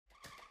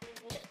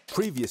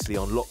Previously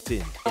on Locked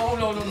In. Oh,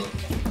 no.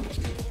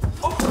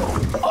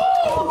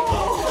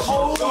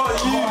 Oh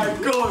my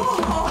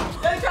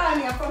God! Don't try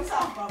me, I'm from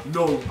South.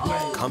 No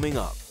way. Coming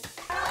up.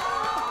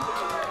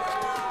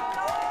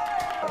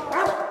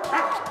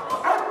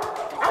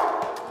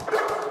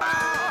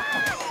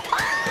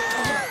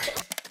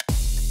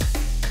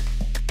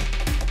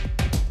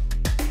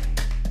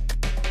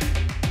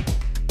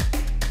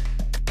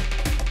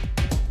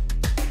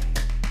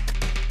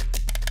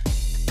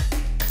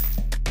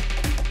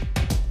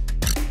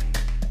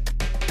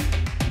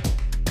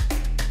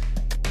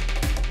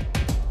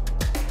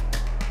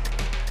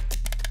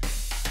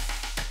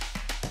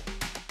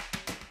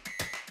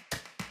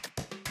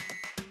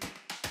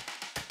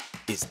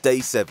 It's day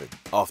 7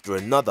 after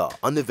another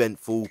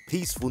uneventful,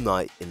 peaceful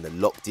night in the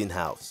Locked In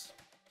house.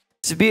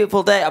 It's a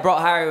beautiful day. I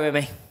brought Harry with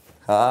me.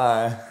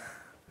 Hi.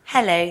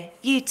 Hello,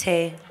 you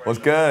two. What's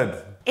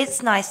good?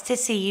 It's nice to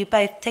see you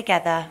both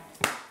together.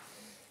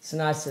 It's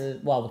nice to...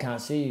 Well, we can't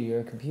see you.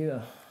 You're a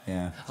computer.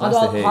 Yeah.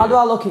 How do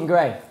I look in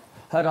grey?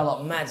 Heard I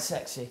look mad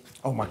sexy.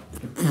 Oh my...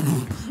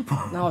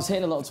 No, I was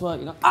hitting a little twerk,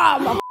 you know. Ah,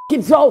 my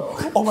f***ing toe!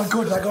 Oh my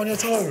God, did I go on your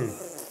toe?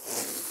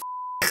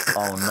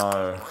 Oh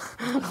no.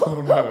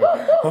 Oh no.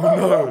 Oh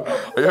no.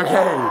 Are you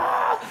okay?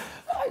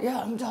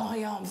 Yeah,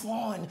 I'm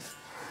fine.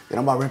 You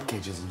know, my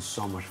ribcage is in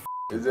so much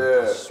Is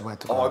it? I swear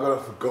to God. Oh my God,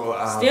 I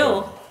forgot.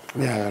 Still?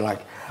 Yeah,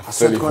 like, I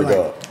swear to God,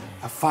 like,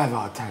 a 5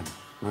 out of 10.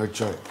 No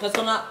joke. What's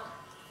gone up?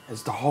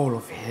 It's the whole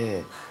of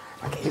here.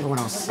 Like, even when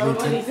I was When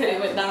sleeping. you said it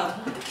went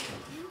down.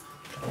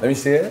 Let me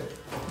see it.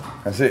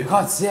 That's it. You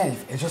can't see it.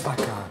 It's just like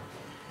a...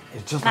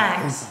 It's just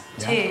Max,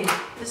 like...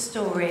 to the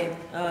story.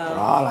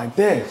 Like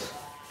this.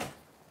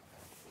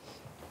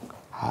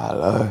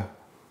 Hello.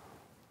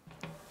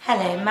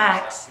 Hello,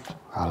 Max.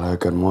 Hello,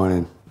 good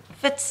morning.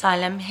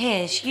 Footasylum,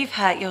 here's you've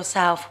hurt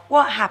yourself.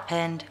 What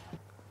happened?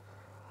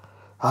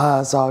 So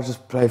I was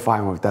just play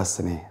fighting with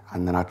Destiny,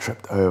 and then I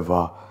tripped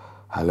over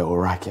her little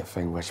racket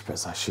thing where she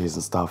puts her shoes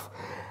and stuff,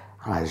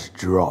 and I just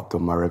dropped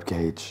on my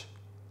ribcage.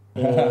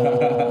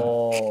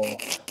 Oh.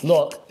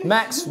 Look,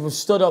 Max was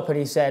stood up and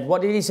he said,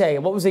 what did he say?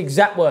 What was the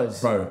exact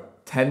words? Bro,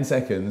 10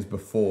 seconds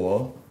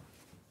before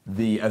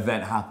the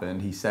event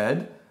happened, he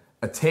said,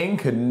 a ting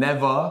could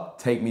never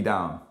take me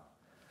down.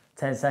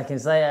 10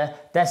 seconds later,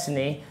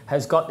 Destiny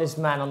has got this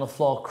man on the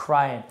floor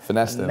crying.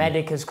 Finessed him.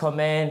 Medic has come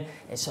in.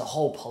 It's a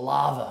whole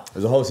palaver. It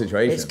was a whole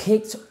situation. It's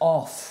kicked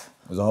off.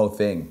 It was a whole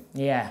thing.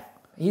 Yeah.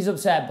 He's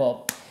upset,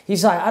 but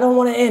he's like, I don't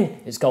want it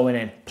in. It's going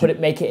in. Put it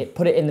in the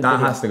video. That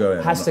has to go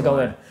in. Has to go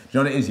in. Do you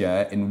know what it is,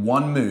 yeah? In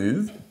one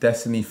move,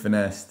 Destiny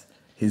finessed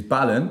his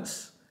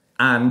balance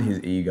and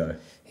his ego.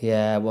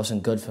 Yeah, it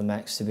wasn't good for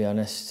Max, to be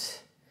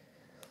honest.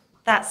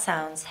 That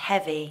sounds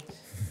heavy.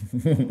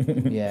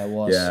 Yeah, it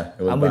was. Yeah,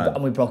 it was bad.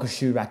 And we broke a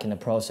shoe rack in the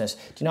process.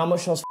 Do you know how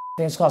much those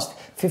things cost?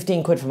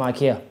 15 quid from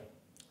IKEA.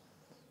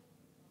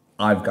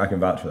 I can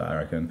vouch for that, I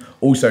reckon.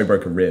 Also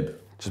broke a rib.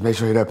 Just make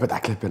sure you don't put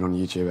that clip in on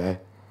YouTube, eh?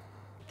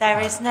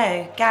 There is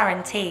no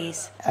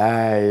guarantees.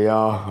 Hey,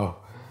 yo.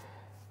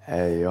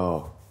 Hey,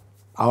 yo.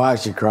 I'll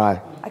actually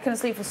cry. I couldn't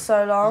sleep for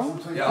so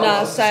long.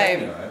 No,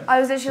 same. I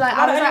was literally like,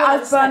 I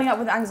was burning up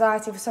with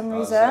anxiety for some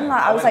reason.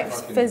 Like, I was like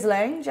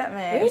fizzling, do you get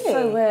me? It was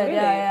so weird, Really?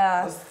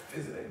 yeah.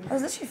 I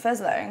was literally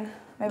fizzling.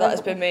 Maybe That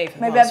has been me for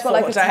the Maybe last I've got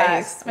like 4 a days.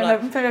 text. Maybe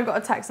I've got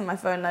a text on my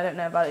phone and I don't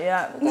know about it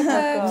yet.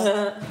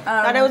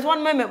 And there was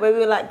one moment where we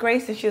were like,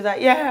 Grace, and she was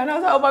like, yeah, and I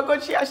was like, oh my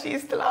God, she actually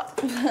is still up.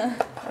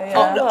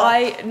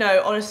 Oh,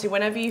 no, honestly,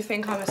 whenever you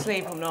think I'm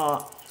asleep, I'm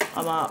not.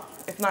 I'm up.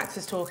 If Max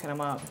is talking,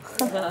 I'm up.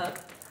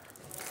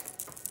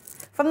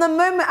 From the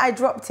moment I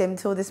dropped him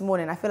till this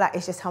morning, I feel like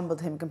it's just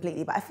humbled him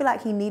completely. But I feel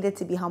like he needed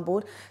to be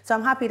humbled. So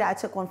I'm happy that I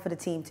took one for the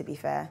team, to be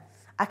fair.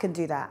 I can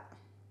do that.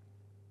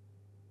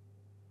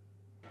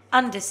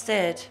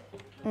 Understood.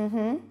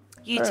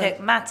 You took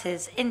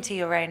matters into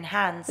your own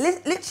hands.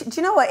 Literally, do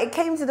you know what? It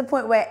came to the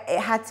point where it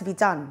had to be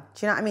done.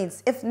 Do you know what I mean?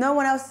 If no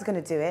one else is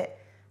going to do it,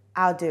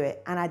 I'll do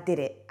it. And I did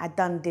it. I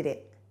did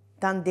it.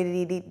 Done did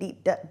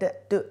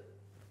it.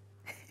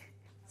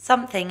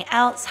 Something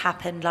else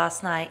happened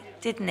last night,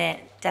 didn't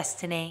it,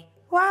 Destiny?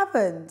 What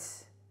happened?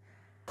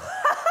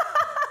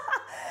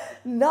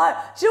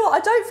 No, do you know what?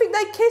 I don't think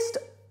they kissed.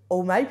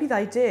 Or maybe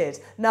they did.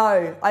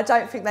 No, I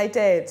don't think they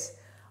did.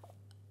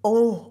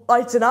 Oh,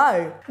 I don't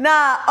know.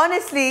 Nah,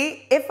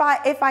 honestly, if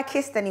I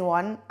kissed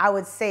anyone, I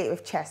would say it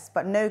with chest,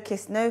 but no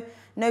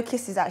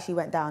kisses actually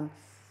went down.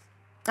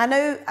 I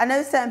know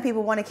certain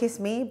people want to kiss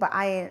me, but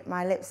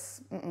my lips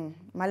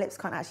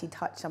can't actually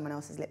touch someone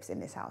else's lips in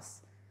this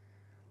house.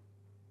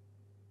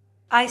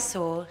 I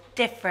saw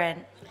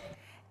different.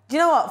 Do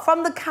you know what?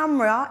 From the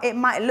camera, it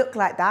might look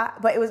like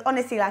that, but it was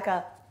honestly like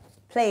a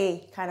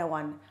play kind of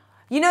one.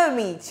 You know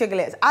me, sugar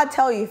lips. I'd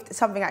tell you if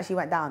something actually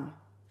went down.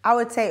 I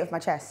would say it with my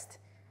chest.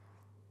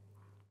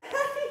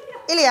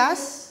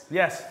 Ilias?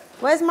 Yes.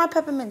 Where's my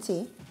peppermint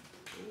tea?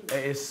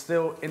 It is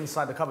still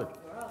inside the cupboard.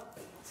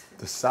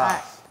 The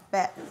sauce.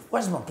 Bet.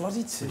 Where's my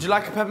bloody tea? Would you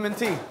like a peppermint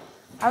tea?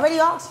 I already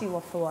asked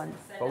you for one.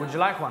 But would you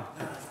like one?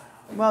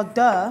 Well,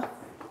 duh.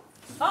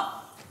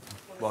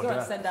 Well, You're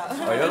on send out.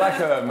 Oh, you're like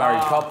a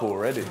married couple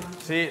already.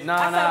 See,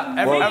 nah.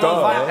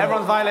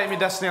 Everyone's violating me,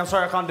 Destiny. I'm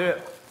sorry, I can't do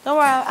it. Don't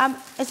worry,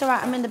 it's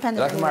alright, I'm independent.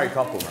 You're like a married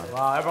couple, man.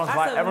 Wow,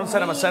 everyone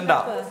said I'm a send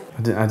out.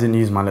 I didn't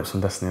use my lips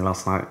on Destiny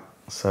last night,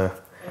 so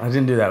I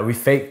didn't do that. We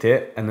faked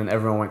it, and then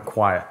everyone went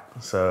quiet.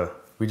 So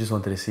we just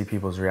wanted to see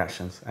people's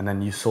reactions, and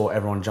then you saw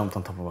everyone jumped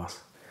on top of us.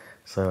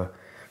 So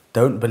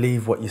don't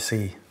believe what you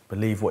see,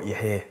 believe what you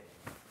hear.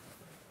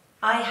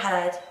 I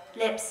heard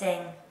lip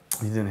sing.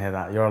 You didn't hear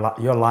that. You're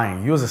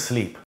lying. You was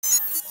asleep.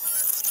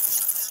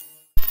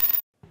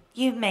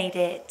 You've made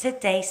it to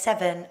day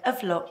 7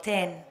 of Locked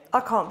In. I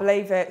can't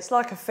believe it. It's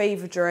like a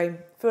fever dream.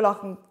 I feel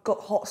like I've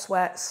got hot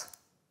sweats.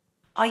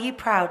 Are you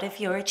proud of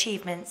your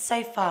achievements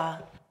so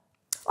far?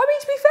 I mean,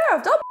 to be fair,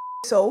 I've done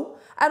this all,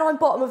 and I'm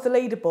bottom of the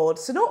leaderboard,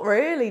 so not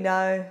really,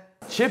 no.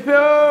 Chippy!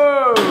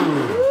 Wow,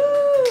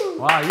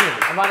 you.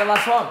 Am I the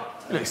last one?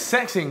 You look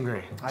sexy,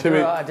 Ingrid.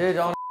 I did.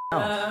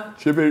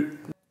 Chippy.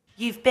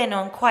 You've been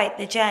on quite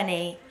the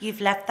journey.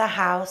 You've left the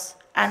house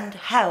and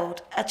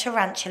held a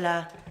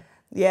tarantula.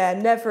 Yeah,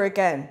 never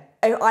again.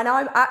 And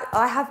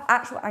I have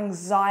actual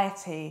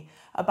anxiety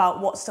about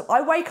what's to...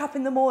 I wake up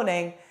in the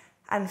morning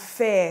and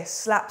fear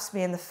slaps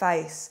me in the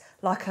face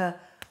like a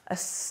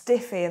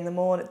stiffy in the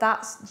morning.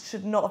 That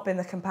should not have been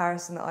the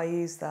comparison that I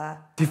used there.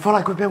 Do you feel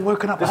like we've been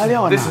woken up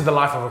earlier? This is the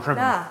life of a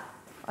criminal. Nah,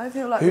 I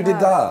feel like... Who did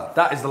that?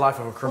 That is the life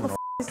of a criminal.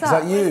 Is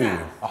that you?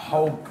 A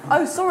whole...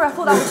 Oh, sorry, I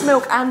thought that was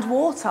milk and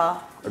water.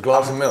 A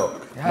glass of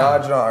milk? Yeah. No,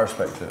 do you know, I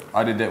respect it.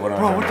 I did it when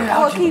I was younger.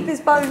 Oh, I'll keep his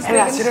bones big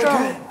and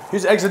strong.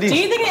 Whose eggs are these? Do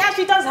you think it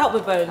actually does help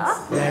with bones?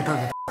 Huh? Yeah, it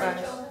does.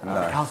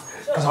 No.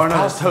 Oh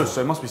no, it's toast,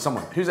 so it must be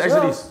someone. Whose eggs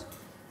are these?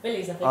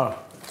 Billy's, I think. Oh.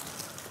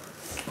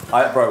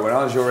 Bro, when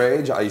I was your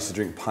age, I used to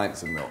drink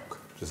pints of milk.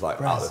 Just like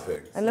out of the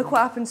thing. And look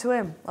what happened to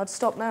him. I'd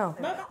stop now.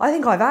 I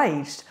think I've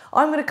aged.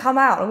 I'm going to come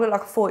out and I'm going to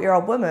look like a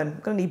 40-year-old woman. I'm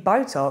going to need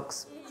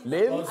Botox.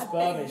 Liv,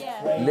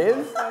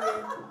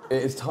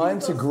 it is time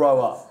to grow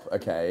up,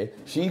 okay?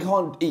 She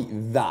can't eat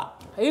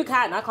that. You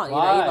can, I can't eat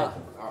that either.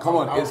 Come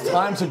on, it's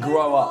time to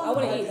grow up. I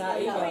wouldn't eat that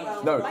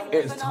either. No,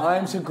 it's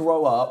time to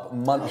grow up,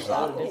 munch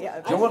that. Do you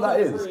know what that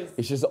is?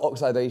 It's just the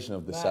oxidation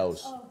of the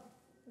cells.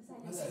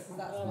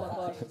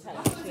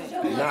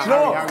 You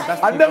know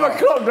what? I never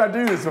clocked I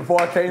do this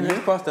before I came You here.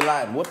 crossed the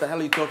line. What the hell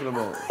are you talking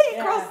about? He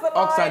crossed the line.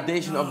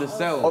 Oxidation of the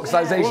cells.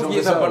 Oxidation of the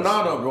It's a cells.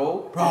 banana,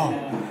 bro.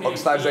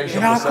 Oxidation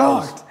You know, of the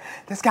cells. God,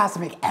 this guy has to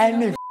make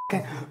any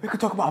we could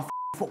talk about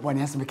football and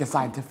he has to make it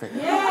scientific.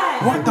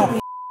 Yeah. What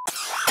the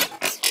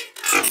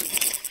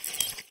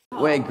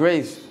Wait,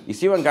 Grace, you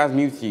see when guys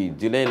mute you,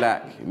 do they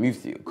like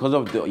mute you? Because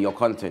of your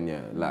content,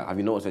 yeah? Like, have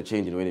you noticed a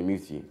change in the way they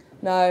mute you?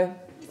 No.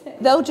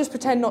 They'll just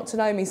pretend not to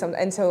know me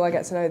until I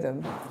get to know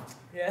them.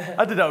 Yeah.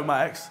 I did that with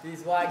my ex.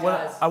 These white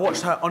guys. I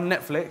watched her on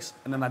Netflix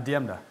and then I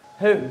DM'd her.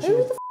 Who? Who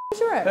the is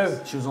your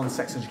ex? She was on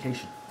Sex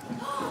Education.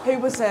 Who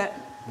was it?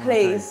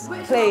 Please,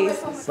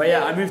 please. But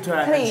yeah, I moved to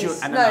her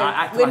Please, and then I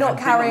acted we're like I not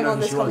did carrying know on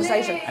who this she was.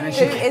 conversation. And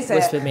then Who is it?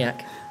 Whisper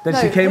Miak. Then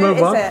No, she came who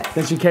over. is it?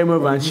 Then she came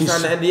over and she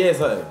signed the NDA or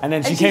something? And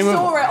then she And came she over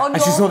saw it on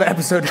and she your- saw the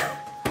episode.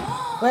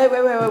 Wait.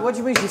 What do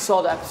you mean she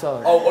saw the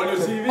episode? Oh, on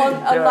your TV? On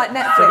like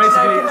Netflix. So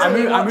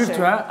basically, no, I moved to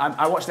her.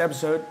 I watched the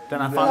episode.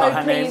 Then I found out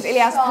her name. Please,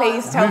 Elias,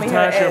 please tell me Moved who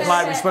to her, it she is.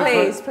 replied, we spoke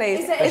Please, for-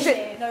 please. Is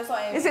it? No, it's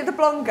not him. Is it the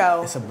blonde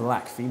girl? It's a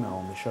black female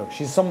on the show.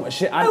 She's some. Oh, was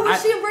she in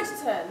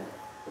Bridgerton?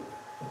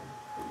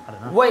 I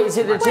don't know. Wait, is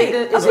it the Wait,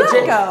 Jaden? a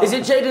black girl? Is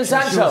it Jaden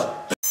Sancho?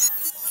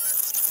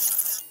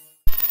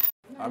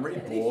 I'm really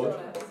bored.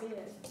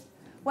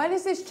 When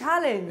is this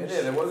challenge?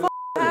 Yeah,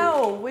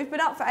 Hell, we've been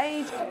up for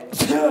ages.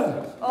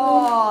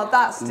 Oh,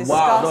 that's disgusting.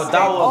 Wow, no,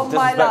 that was on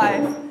my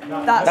disrespectful.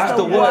 life. That's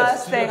the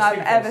worst thing I've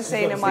ever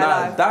seen in my Nah,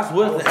 life. that's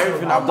worse than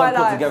everything I've my done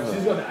put life.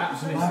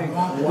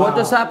 together. What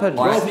just happened?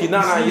 Broski,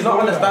 nah, you're not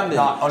understanding.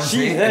 Honestly,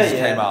 She's it there, just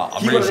yeah. came out.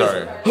 I'm He really was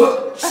sorry.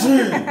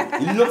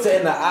 He looked at it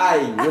in the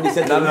eye when he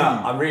said No,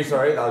 that. I'm really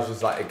sorry. That was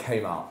just like, it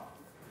came out.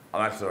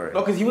 I'm actually sorry. No,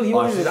 because he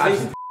wasn't she's even actually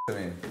saying. to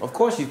me. Of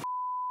course she's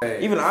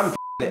even I'm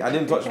I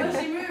didn't touch me.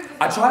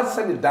 I tried to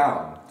send it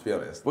down, to be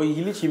honest. Well,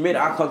 he literally made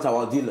eye contact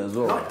while dealing as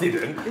well. I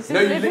didn't. This No,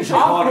 is you literally living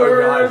can't open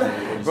your eyes.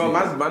 when you Bro, see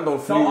it. man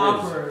don't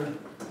feel ribs.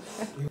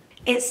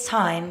 It's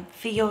time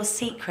for your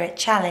secret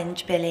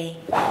challenge, Billy.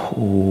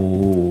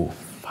 Oh,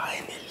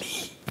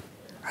 finally.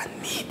 I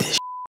need this.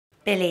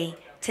 Billy,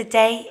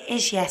 today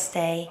is yes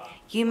day.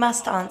 You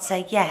must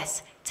answer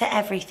yes to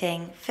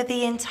everything for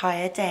the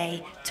entire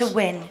day to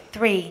win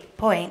 3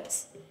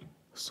 points.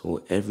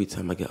 So every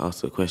time I get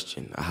asked a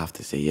question, I have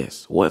to say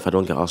yes. What if I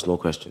don't get asked no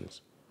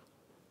questions?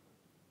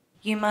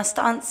 You must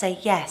answer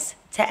yes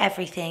to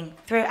everything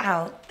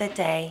throughout the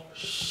day.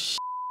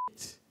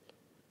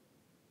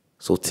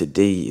 So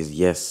today is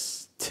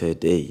yes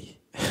today.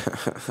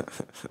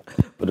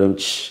 But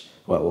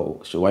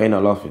why are you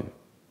not laughing?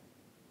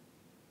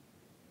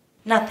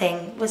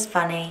 Nothing was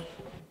funny.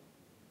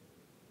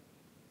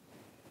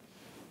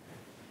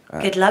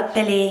 Good luck,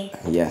 Billy.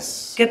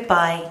 Yes.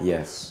 Goodbye.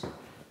 Yes.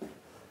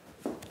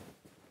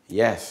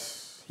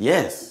 Yes.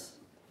 Yes.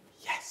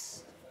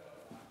 Yes.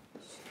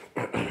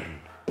 I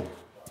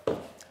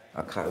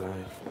can't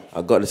lie.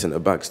 I got this in the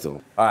bag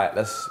still. All right,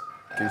 let's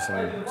Do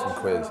some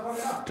quiz.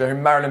 Do you know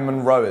who Marilyn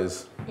Monroe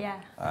is? Yeah.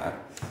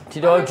 Do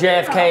you know who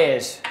JFK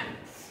is?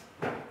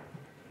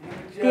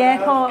 The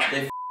airport.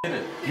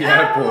 The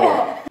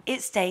airport.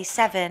 It's day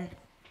 7.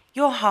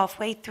 You're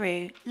halfway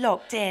through,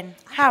 locked in.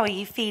 How are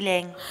you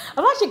feeling?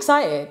 I'm actually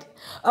excited.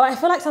 Oh, I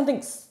feel like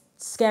something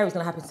scary is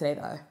going to happen today,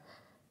 though.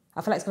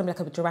 I feel like it's going to be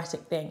like a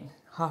dramatic thing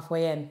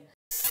halfway in.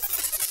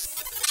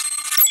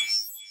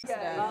 Is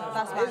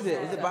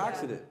it by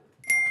accident?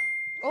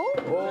 Oh.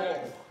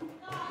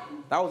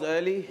 That was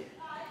early.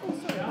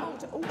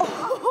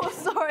 Oh,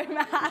 sorry,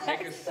 man.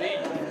 Take a seat.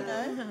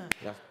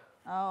 Yeah.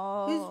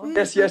 Oh.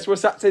 Yes, we're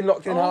sat in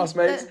Locked In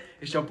Housemates.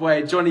 It's your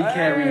boy Johnny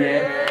Carey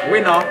here,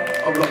 winner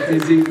of Locked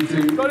In Season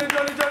 2. Johnny.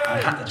 I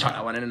had to chuck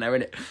that one in there,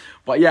 innit?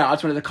 But yeah, I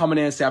just wanted to come in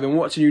here and say I've been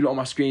watching you lot on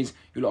my screens.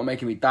 You lot are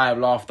making me die of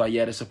laughter.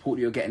 Yeah, the support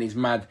that you're getting is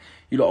mad.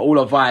 You lot are all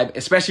a vibe,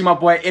 especially my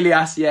boy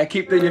Ilyas. Yeah,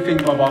 keep doing your thing,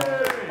 brother.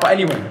 But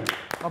anyway,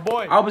 my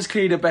boy, I was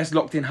clearly the best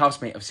Locked In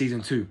housemate of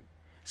Season 2.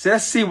 So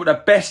let's see what the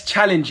best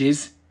challenge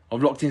is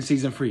of Locked In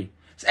Season 3.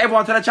 So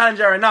everyone to the challenge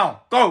area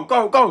now. Go.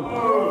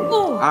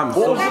 I'm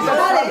so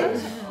scared.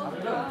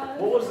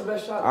 What was the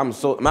best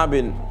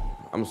challenge?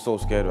 I'm so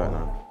scared right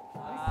now.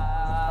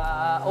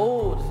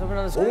 There's something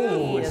on the screen.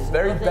 Oh, it's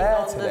very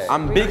bare today.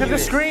 Ambiguous. Look at the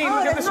screen,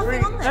 look at the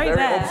screen. Very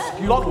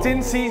bare. Locked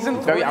In Season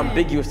 3. Very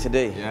ambiguous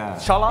today. Yeah.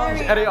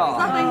 Challenge area.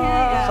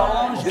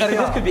 Challenge area.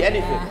 This could be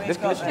anything. This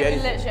could literally be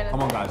anything.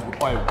 Come on, guys.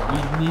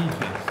 We need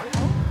this.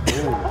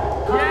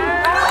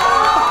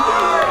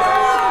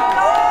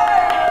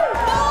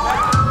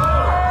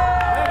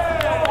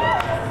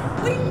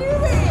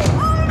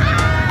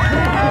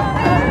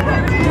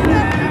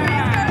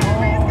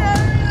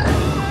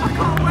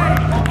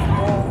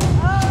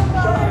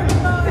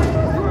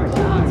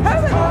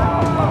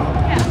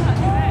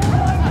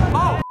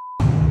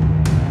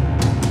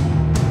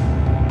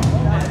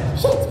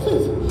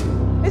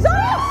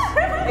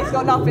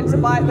 Got nothing to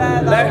bite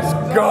there. Let's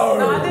go.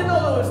 No, I didn't know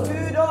there was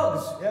 2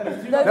 dogs. Yeah,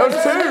 there was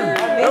 2.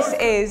 This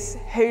is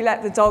Who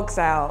Let the Dogs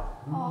Out.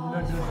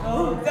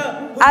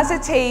 As a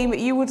team,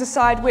 you will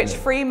decide which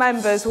 3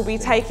 members will be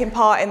taking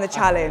part in the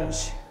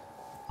challenge.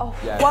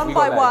 One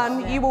by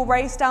one, you will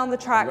race down the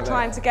track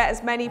trying to get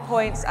as many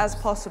points as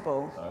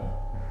possible.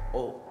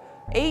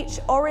 Each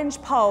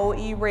orange pole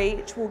you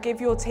reach will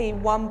give your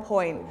team 1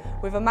 point,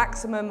 with a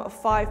maximum of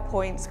 5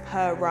 points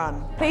per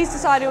run. Please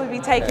decide who will be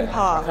taking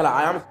part.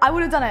 I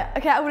would have done it.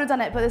 Okay, I would have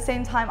done it, but at the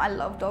same time, I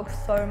love dogs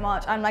so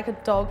much. I'm like a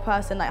dog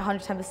person, like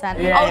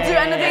 110%. I'll do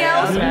anything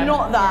else,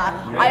 not that.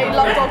 I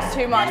love dogs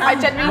too much. I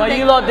genuinely Well,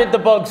 you lot did the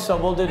bugs, so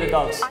we'll do the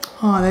dogs.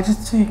 Oh, they're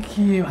just too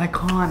cute. I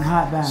can't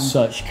hurt them.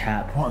 Such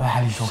cap. What the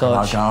hell are you talking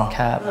about, girl?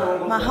 Cap.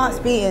 My heart's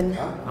beating.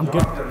 I'm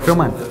good. Phil,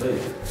 man.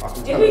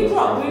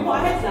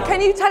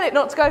 Can you tell it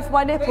not to go for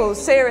my nipples?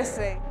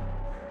 Seriously.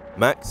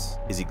 Max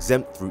is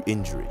exempt through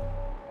injury.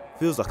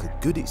 Feels like a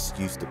good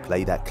excuse to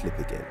play that clip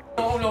again.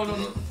 Oh my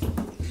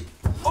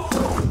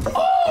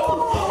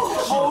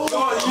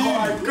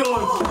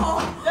god.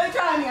 Don't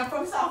try me, I'm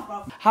from South,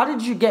 bro. How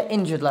did you get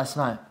injured last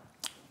night?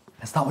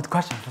 Let's start with the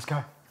questions. Let's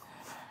go.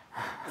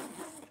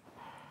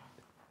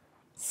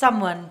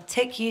 Someone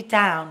took you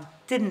down,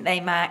 didn't they,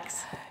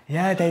 Max?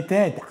 Yeah, they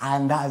did.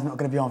 And that is not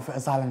going to be on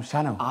Footasylum's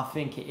channel. I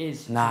think it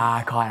is. Nah,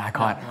 I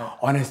can't.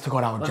 Honest to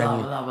God, I would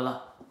genuinely...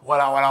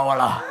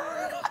 Walla.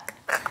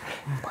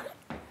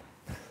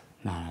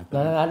 No,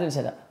 I didn't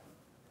say that.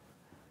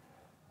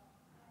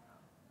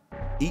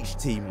 Each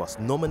team must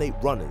nominate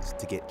runners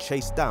to get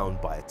chased down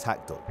by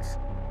attack dogs.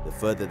 The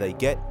further they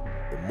get,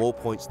 the more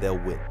points they'll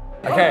win.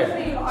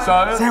 Okay,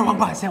 so... Say it one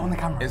bite, say it on the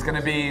camera. It's going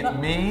to be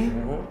me,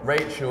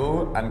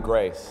 Rachel, and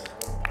Grace.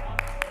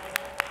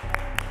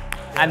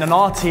 And on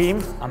our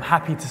team, I'm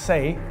happy to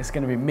say, it's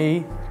going to be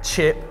me,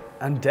 Chip,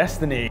 and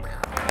Destiny.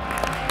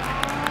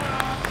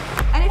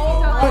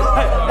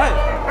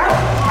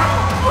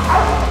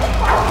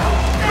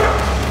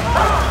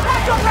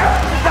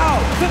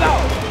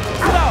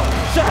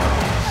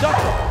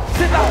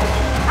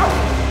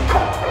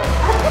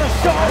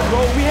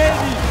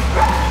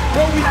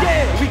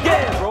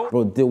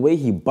 Bro, the way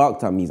he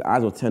barked at me, his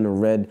eyes were turning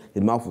red,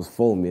 his mouth was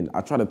foaming.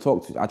 I tried to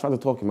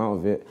talk him out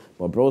of it,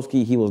 but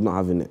broski, he was not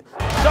having it.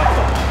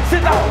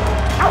 Sit down.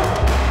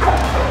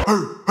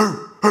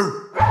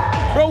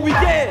 Bro, we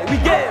get it,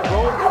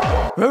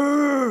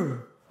 bro.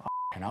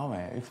 Fucking hell,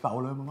 mate. It's about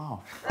all over my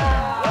mouth.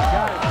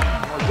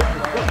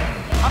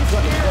 I'm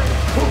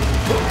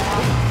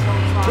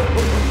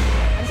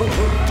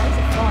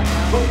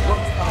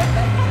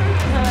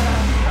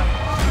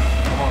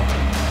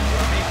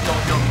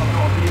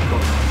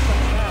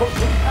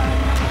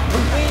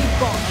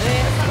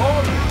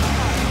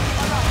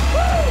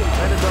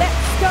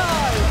Let's go.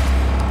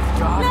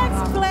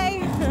 Let's play.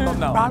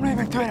 No, I'm not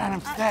even doing that,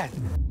 I'm scared.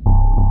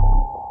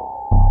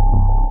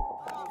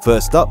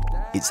 First up,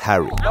 it's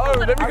Harry. No,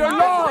 let me go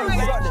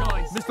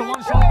last. Mr.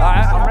 One Shot.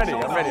 I'm ready.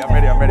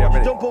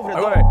 Just jump over the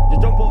door.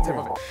 Just jump over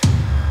it.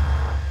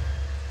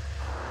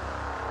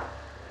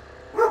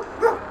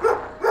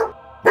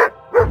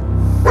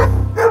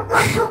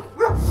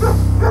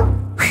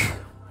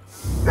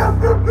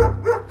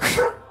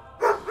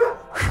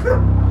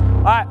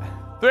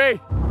 3.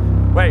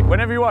 Wait,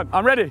 whenever you want.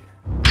 I'm ready.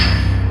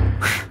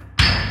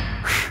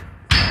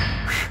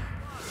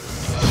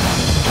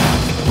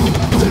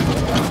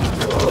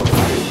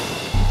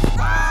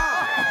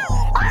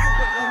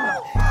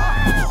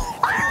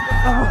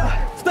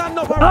 Stand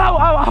up, Ow,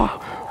 ow, ow.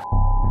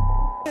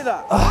 Hear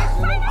that?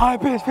 I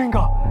bit his finger.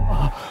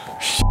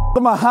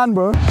 On my hand,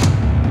 bro.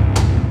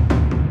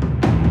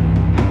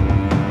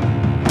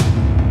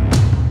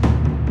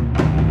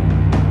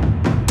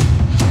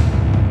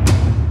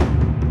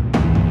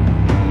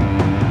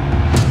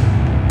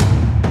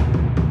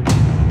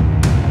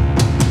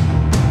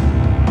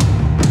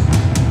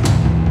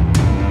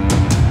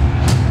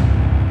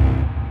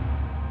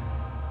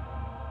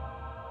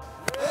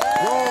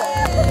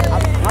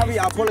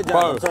 I apologise.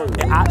 Bro, I'm sorry.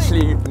 it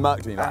actually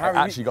murked me. Like, it Harry,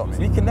 actually got me.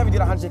 We can never do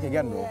that handshake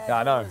again, bro. Yeah,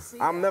 I know.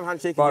 I'm never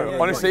handshaking Bro,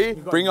 again. honestly,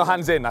 bring your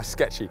hands in. That's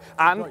sketchy.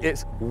 And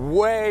it's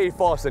way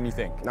faster than you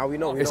think. Now we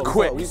know. It's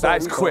quick.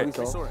 That is quick.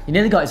 He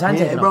nearly got his hand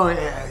taken bro, off.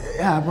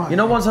 yeah, bro. You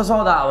know, once I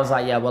saw that, I was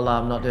like, yeah, well,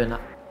 I'm not doing that.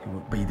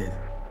 But you did.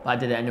 But I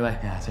did it anyway.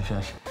 Yeah, it's a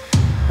shush.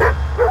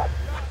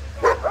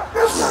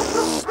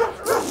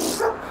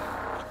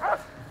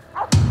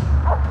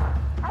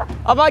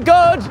 Am I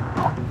good?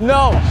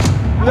 No.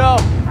 No.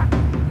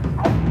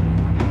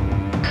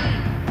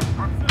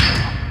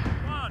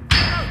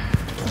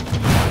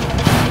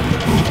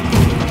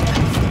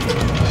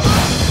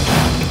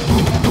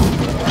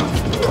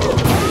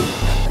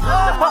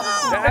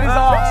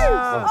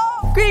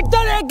 You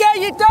done it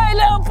again, you dirty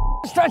little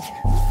stretch.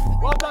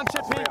 Well done,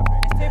 Chippy.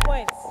 It's 2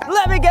 points.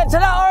 Let me get to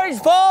that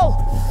orange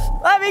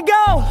ball. Let me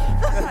go.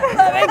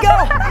 Let me go.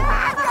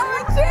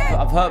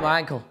 I've hurt my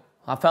ankle.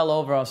 I fell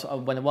over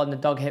when the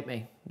dog hit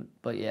me.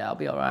 But yeah, I'll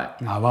be all right.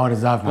 No, well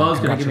deserved, man. Bro's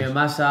gonna give me a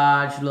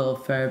massage, a little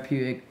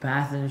therapeutic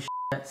bath and shit.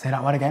 Say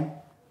that word again.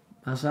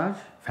 Massage?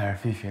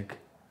 Therapeutic.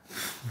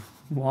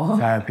 What?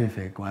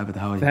 Therapeutic, whatever the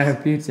hell it is.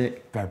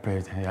 Therapeutic.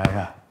 Therapeutic,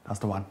 yeah. That's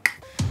the one.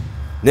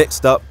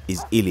 Next up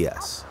is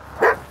Elias.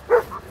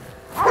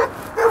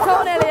 Come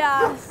on,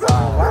 Elias.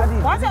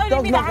 Why does it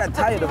only mean that I have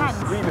to put two hands?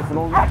 Screaming for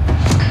no reason.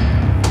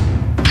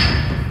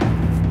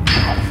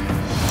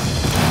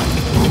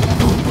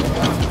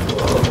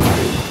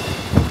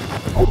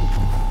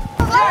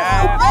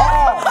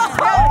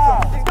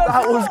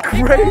 That was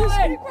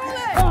crazy.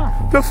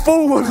 The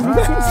fall was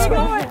mental.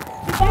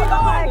 Oh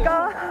my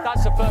God.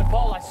 That's the third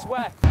ball, I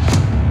swear.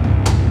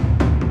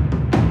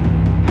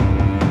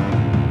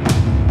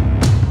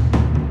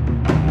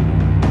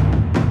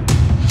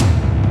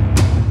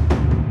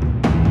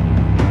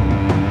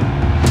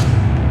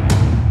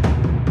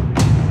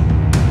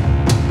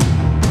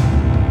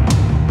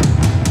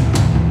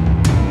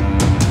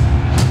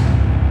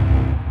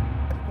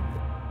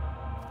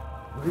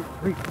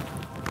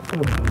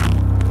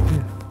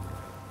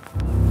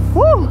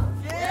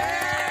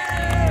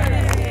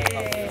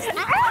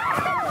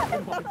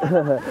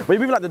 But you're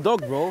moving like the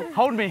dog, bro.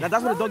 Hold me.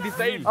 That's what the dog is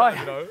saying.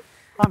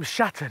 I'm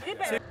shattered.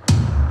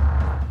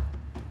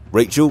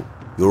 Rachel,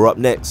 you're up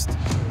next. Big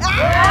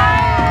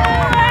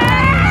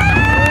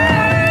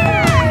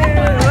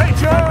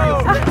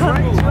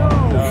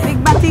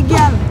batty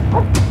girl.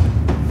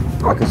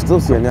 I can still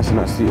see a Ness in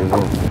that seat as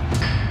well.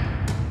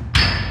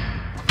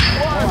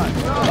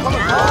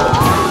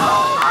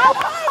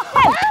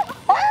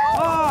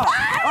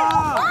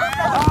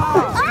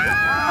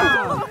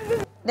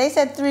 They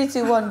said 3,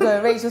 2, 1,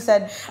 go. Rachel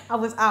said, I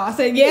was out. I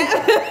said, yeah.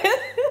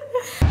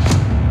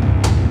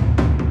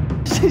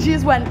 She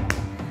just went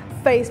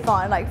face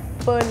plant, like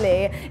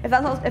fully. If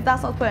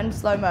that's not put in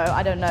slow-mo,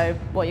 I don't know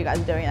what you guys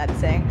are doing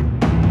editing.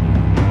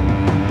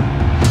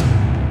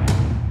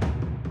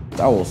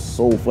 That was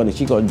so funny.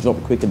 She got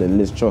dropped quicker than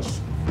Liz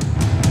Truss.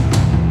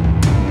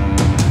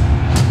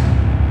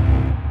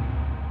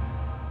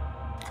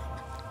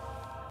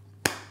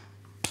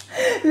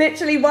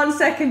 Literally 1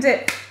 second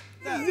it.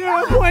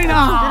 0 pointer!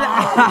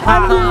 That's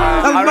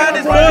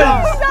minus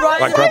points!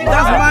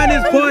 That's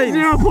minus points!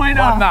 0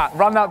 pointer!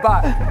 Run that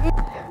back.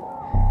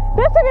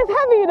 This thing is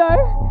heavy, you know.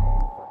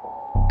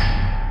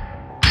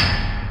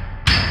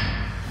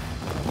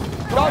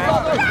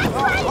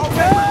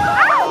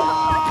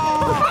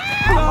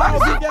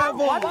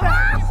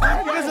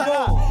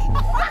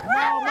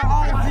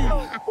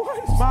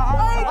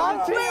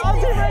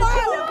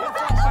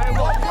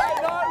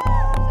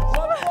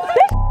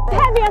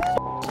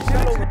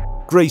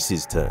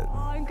 Grace's turn.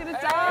 I'm gonna die.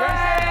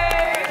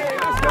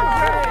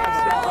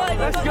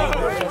 Let's go.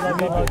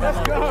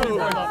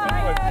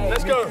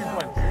 Let's go.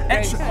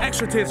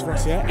 Extra tears for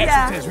us, yeah?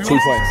 Yeah. Extra tears. 2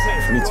 points.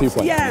 We need 2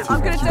 points. Yeah,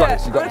 I'm gonna do got it.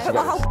 this, you I'm got gonna this, put you my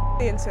got whole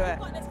into it.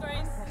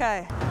 Okay.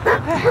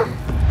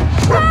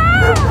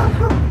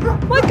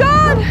 My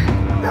God!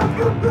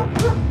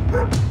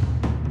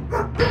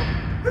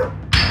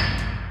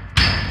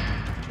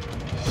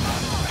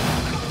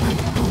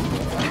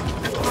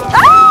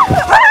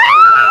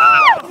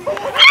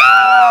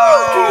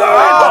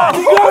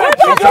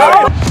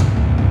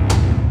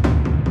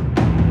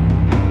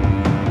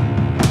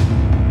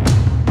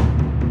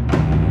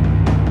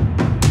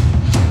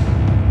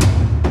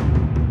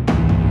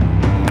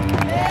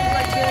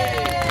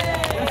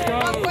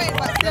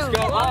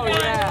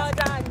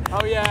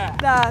 Oh yeah.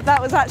 Nah,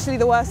 that was actually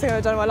the worst thing I've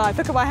ever done in my life.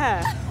 Look at my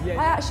hair.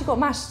 I actually got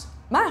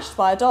mashed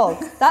by a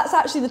dog. That's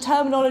actually the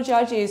terminology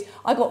I'd use.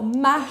 I got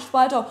mashed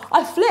by a dog.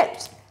 I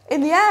flipped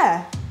in the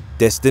air.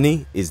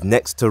 Destiny is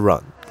next to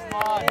run.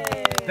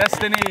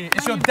 Destiny,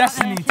 it's your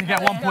destiny to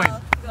get 1 point.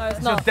 No,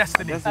 it's your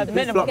destiny. At the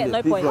minute, we get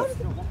no points.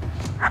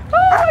 Oh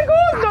my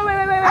God! No, wait.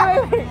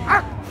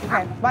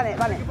 Okay, bun it.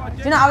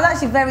 Do you know, I was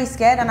actually very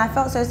scared, and I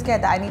felt so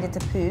scared that I needed to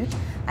poo,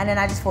 and then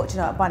I just thought, you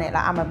know what, bun it.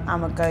 Like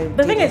I'm a go.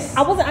 The thing is,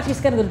 I wasn't actually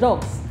scared of the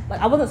dogs.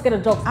 Like I wasn't scared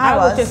of dogs.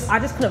 I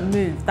just couldn't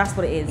move. That's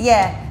what it is.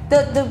 Yeah,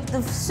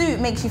 the suit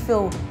makes you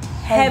feel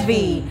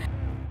heavy.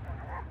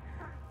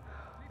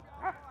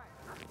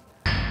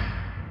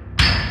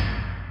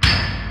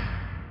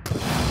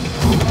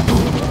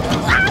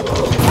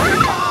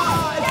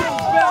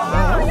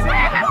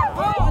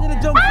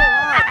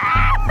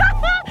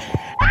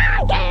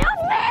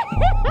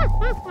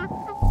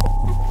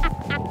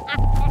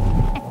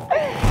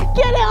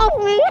 Get it off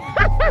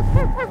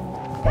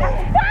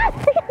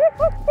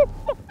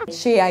me!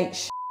 She ain't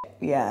shit,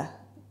 yeah,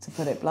 to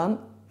put it blunt.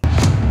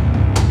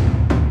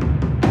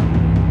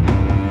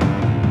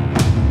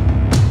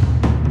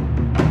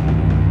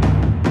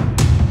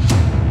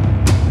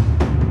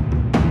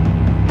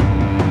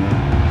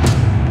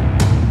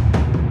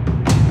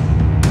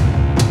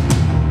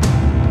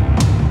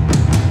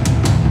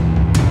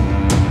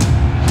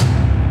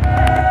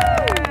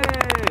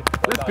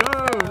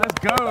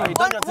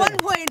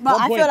 But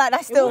I feel like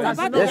that's still.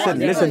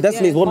 Listen,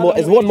 Destiny's one more.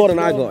 It's one more than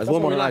I got. It's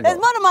one more than I got. There's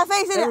mud on my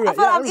face, innit? I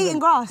feel like I'm eating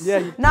grass.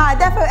 Yeah. Nah, I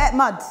definitely ate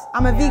mud.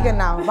 I'm a vegan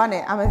now, run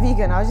it. I'm a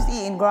vegan. I was just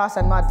eating grass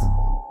and mud.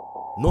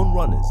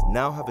 Non-runners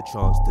now have a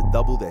chance to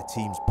double their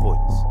team's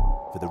points.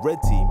 For the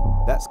red team,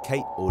 that's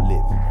Kate or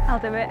Liv. I'll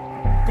do it.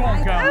 Go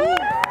on, girl.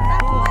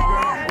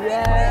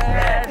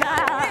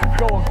 Yeah.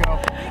 Go on, girl.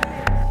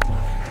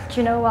 Do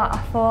you know what? I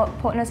thought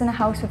putting us in a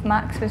house with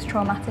Max was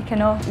traumatic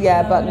enough.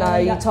 Yeah, but no,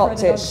 you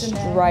topped it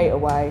straight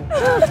away.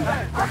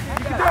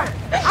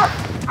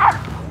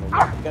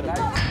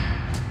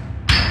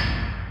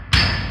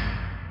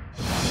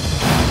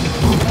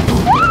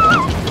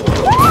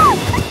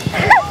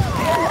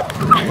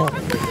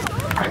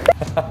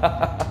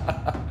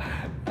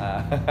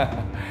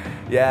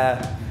 Yeah,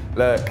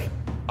 look,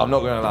 I'm not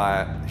gonna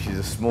lie, she's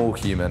a small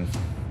human.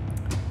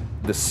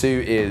 The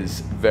suit is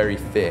very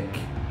thick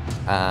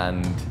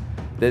and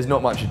there's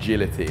not much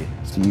agility.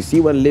 So you see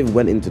when Liv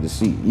went into the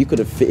suit, you could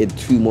have fitted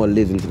 2 more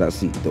Livs into that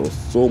suit. There was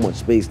so much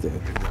space there.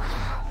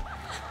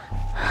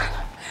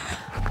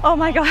 Oh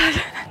my God.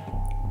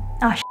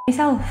 Oh,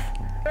 yourself.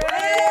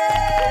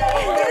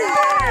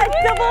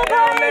 Double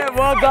points.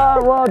 Well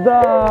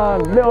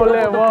done. Little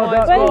Liv, well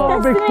done.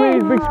 Oh, big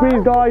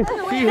squeeze, guys.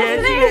 She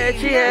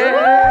here.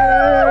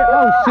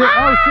 Oh shit,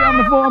 I'm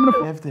the floor.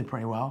 Liv did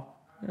pretty well.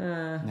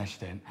 No, she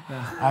didn't.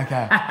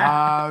 Okay.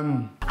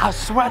 I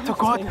swear to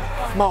God,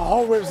 my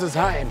whole ribs is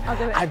hurting.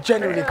 I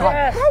genuinely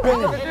can't.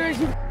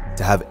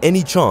 To have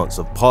any chance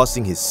of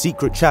passing his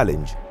secret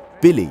challenge,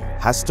 Billy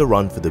has to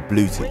run for the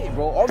blue team. Wait,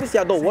 bro, obviously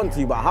I don't want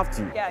to, but I have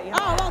to. Yeah, you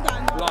have. Oh, well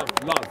done.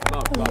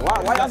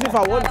 Why ask if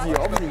I want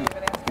to? Obviously,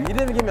 you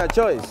didn't even give me a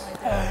choice.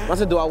 I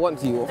said, do I want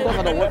to? Of course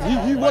I don't want to.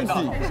 He wants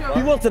to.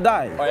 He wants to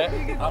die. Oh,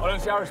 yeah?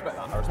 Honestly, I respect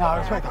that. I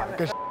respect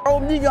that. Oh,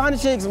 leave your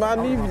handshakes,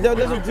 man. Let's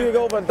just do it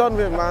over and done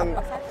with, man.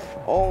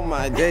 Oh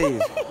my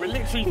days. We're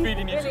literally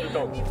feeding you to the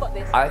dogs.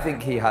 I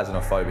think he has an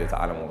phobia to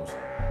animals.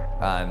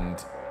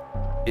 And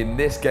in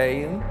this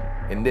game,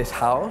 in this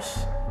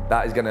house,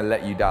 that is gonna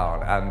let you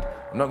down. And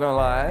I'm not gonna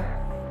lie,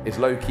 it's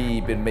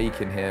low-key been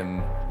making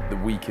him the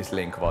weakest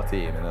link of our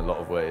team in a lot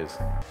of ways.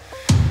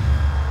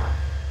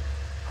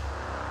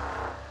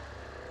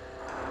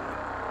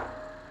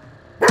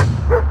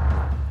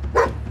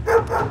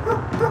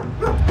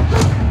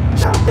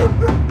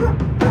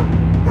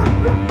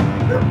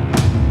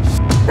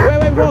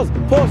 Wait,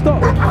 pause,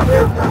 stop.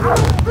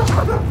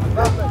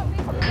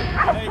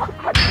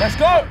 Let's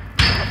go!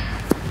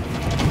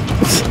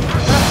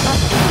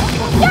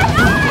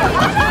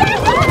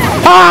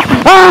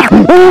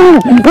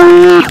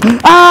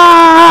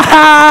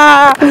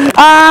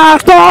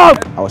 Stop!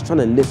 I was trying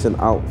to listen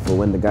out for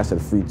when the guy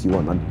said 3, 2,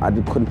 1. I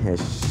couldn't hear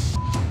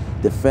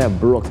The fear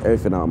blocked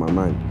everything out of my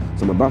mind.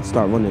 So I'm about to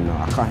start running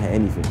now. I can't hear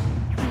anything.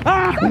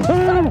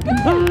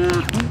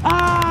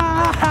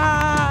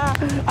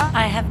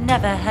 I have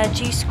never heard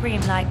you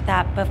scream like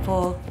that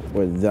before.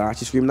 Wait, did I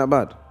actually scream that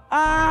bad?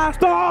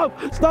 Stop!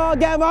 Stop,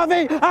 get my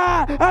feet!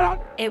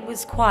 It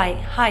was quite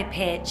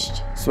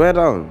high-pitched. Swear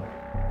down.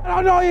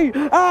 I don't know you!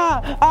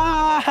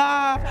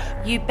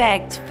 You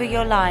begged for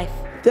your life.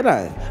 Did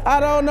I? I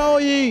don't know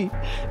you!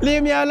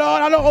 Leave me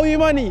alone, I don't owe you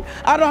money!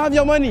 I don't have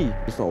your money!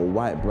 It's not a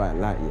white, bright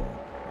light yet.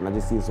 And I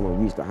just seen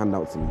someone reach the hand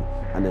out to me.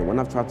 And then when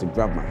I've tried to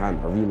grab my hand,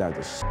 I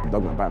realized the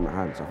dog might bite my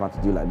hand. So I've had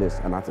to do like this,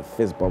 and I had to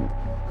fist bump.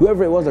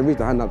 Whoever it was that reached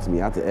the hand out to me,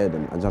 I had to air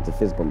them. I just had to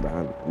fist bump the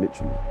hand,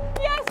 literally.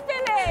 Yes,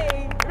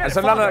 Billy! And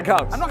so none of that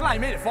counts. I'm not glad you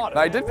made it far.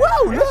 No, he did.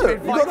 Wow, look! You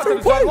got 2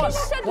 points!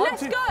 He said,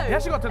 let's go! He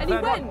actually got to the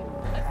third one.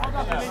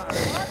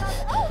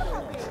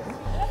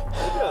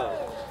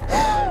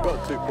 You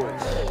got 2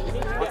 points.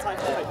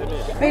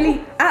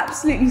 Billy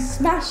absolutely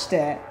smashed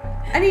it.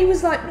 And he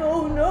was like,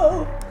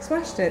 no,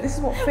 smashed it. This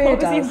is what fear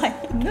does. Was he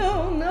like?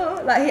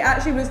 No. Like he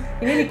actually was,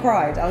 he nearly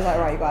cried. I was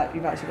like, right,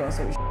 you've actually got to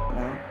sort your shit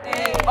now.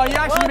 Oh, you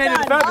actually made it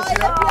the purpose, you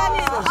know?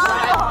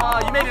 Oh,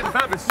 you made it the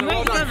purpose. So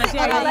well done.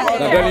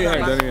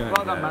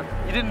 Well done, man.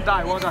 You didn't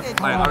die, well done.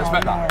 I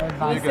respect that.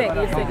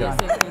 You're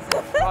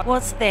good.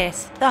 Was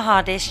this the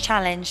hardest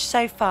challenge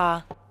so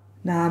far?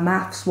 Nah,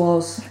 maths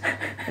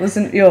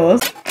wasn't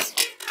yours.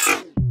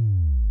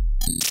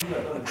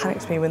 It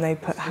panics me when they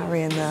put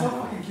Harry in the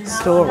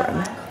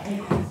storeroom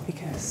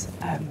because he's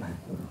been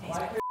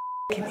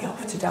f***ing me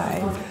off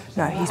today.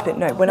 No,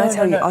 when I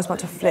tell you I was about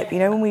to flip, you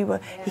know when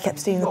he kept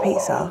stealing the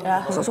pizza?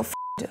 I was sort of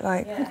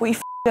like, what are you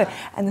doing?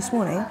 And this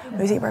morning, when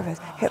he was eating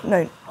breakfast,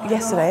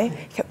 yesterday,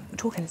 he kept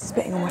talking,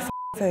 spitting on my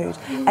food.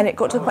 And it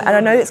got to the point, and I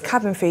know it's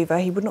cabin fever,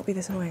 he would not be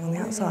this annoying on the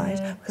outside,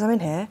 because I'm in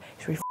here,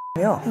 he's really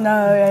me off.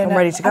 I'm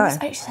ready to go. I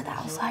actually said that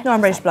outside. No,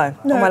 I'm ready to blow.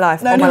 On my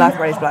life, I'm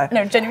ready to blow.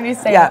 No, genuinely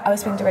saying that. I was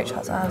speaking to Rachel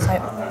outside, I was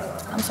like,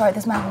 I'm sorry,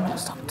 this man will not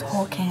stop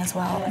talking as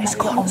well. And it's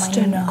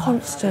constant.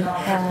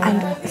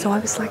 And so I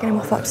was slagging him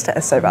off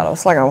upstairs so bad. I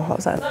was slagging him off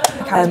upstairs.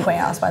 I can't point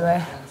out, by the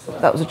way.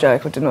 That was a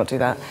joke, I did not do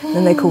that. And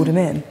then they called him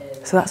in.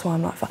 So that's why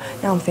I'm like,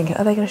 now I'm thinking,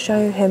 are they going to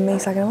show him me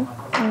slagging him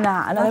off?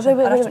 Nah, I'd have to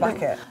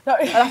back it. No,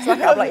 I'd have to back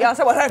it. I'm like, yeah,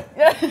 so what?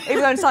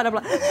 Even though inside I'm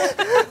like...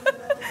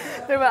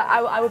 No, but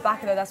I would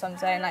back it though, that's what I'm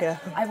saying. Like,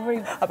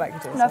 I've back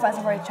it too. No offense,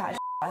 I've already chatted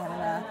about him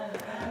there.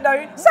 No,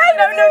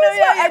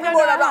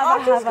 everyone.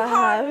 I just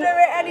can't do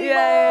it anymore.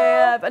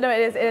 Yeah. But no,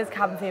 it is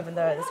cabin fever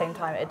though. At the same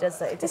time, it does.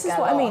 This is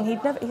what I mean.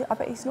 I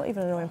bet he's not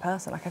even an annoying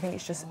person. Like I think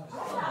it's just.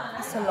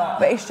 It's a lot.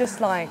 But it's just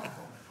like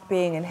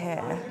being in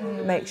here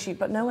makes you.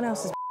 But no one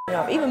else is me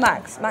up. Even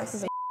Max. Max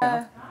isn't.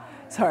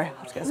 Sorry,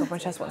 I'll just get this off my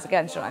chest once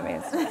again. Do you know what I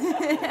mean?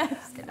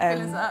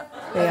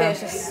 It's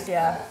just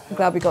I'm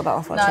glad we got that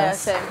off our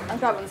chest. Yeah, same. I'm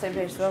glad we're on the same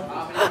page as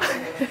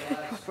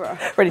well.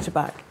 Ready to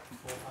back.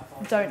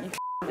 Don't you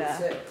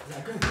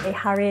dare.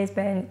 Harry has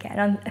been getting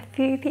on a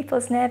few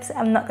people's nerves.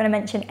 I'm not going to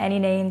mention any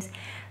names,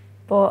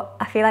 but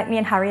I feel like me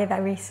and Harry are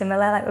very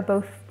similar. Like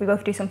we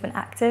both do something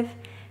active,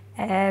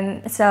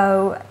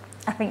 so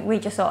I think we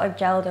just sort of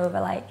gelled over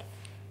like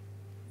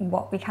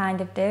what we kind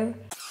of do.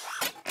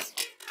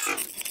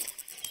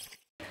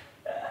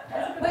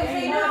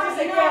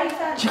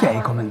 Do you get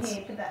hate comments?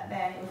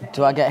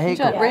 Do I get hate You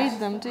don't comments? read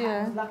them, do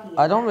you?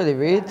 I don't really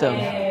read them.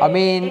 I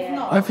mean,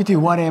 If you do,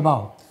 what are they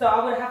about?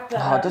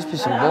 just be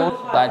some bull,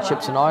 like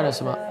chips and iron or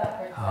something.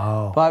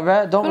 Oh. But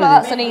I don't really.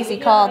 That's an easy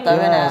card though,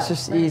 Yeah, isn't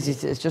it's just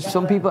easy. It's just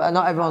some people,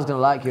 not everyone's gonna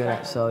like you in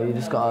it, so you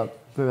just gotta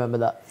remember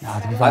that.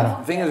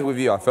 The thing is with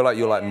you, I feel like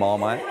you're like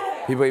Marmite.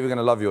 People are either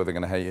gonna love you or they're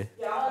gonna hate you.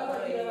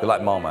 You're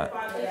like Marmite.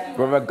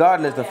 But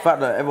regardless, the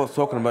fact that everyone's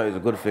talking about it is a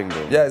good thing,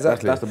 though. Yeah,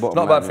 exactly. That's the bottom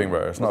line. It's not a bad line, thing,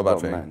 bro. It's not a bad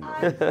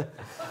thing.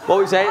 What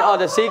were you saying? Oh,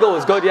 the seagull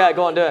was good. Yeah,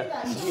 go on, do it.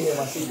 Did you hear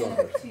my seagull?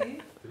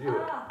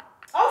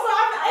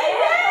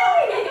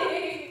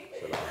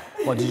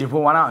 What, did you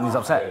pull one out and he's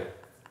upset?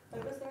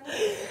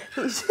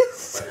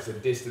 It's a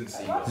distant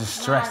seagull. He's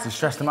stressed. He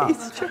stressed him out.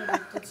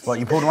 What,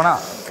 you pulled one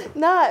out?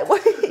 No,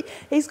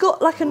 he's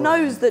got like a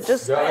nose that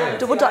just. I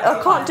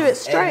can't do it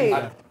straight.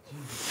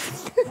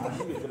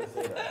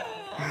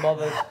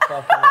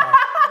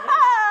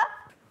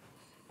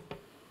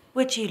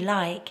 Would you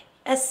like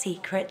a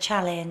secret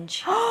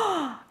challenge?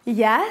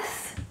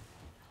 Yes.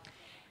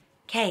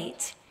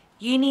 Kate,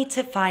 you need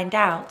to find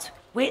out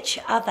which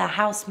other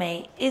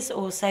housemate is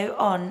also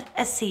on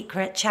a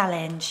secret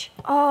challenge.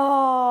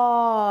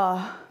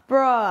 Oh,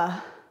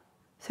 bruh.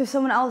 So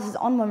someone else is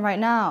on one right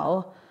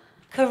now?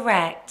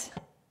 Correct.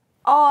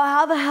 Oh,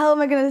 how the hell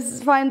am I going to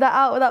find that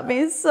out without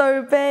being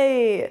so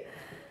bait?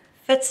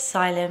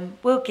 Footasylum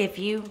will give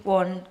you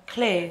one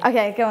clue.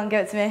 Okay, go on,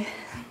 give it to me.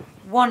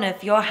 One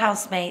of your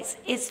housemates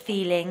is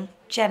feeling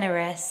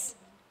generous.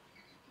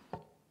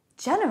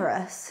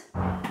 Generous?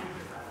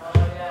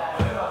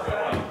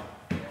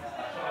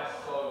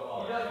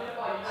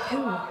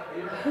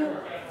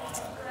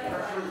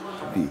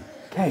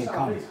 Okay,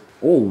 come.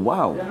 Oh,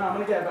 wow. Do you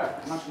want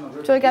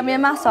to get me a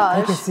massage?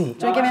 Take a seat.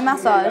 Do you want to give me a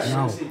massage?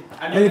 No.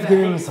 Let me give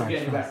you a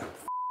massage first.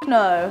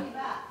 No.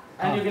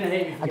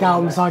 Okay,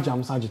 I'll massage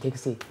you. Take a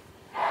seat.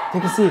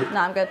 Take a seat.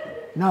 Nah, I'm good.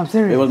 No, I'm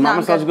serious. It was my I'm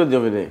massage good. good the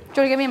other day? Do you want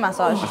to give me a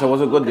massage? I said,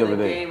 was it good the other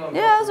day?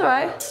 Yeah, it was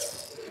alright.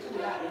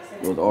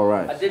 It was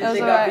alright. I didn't was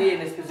think alright. I'd be in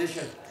this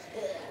position.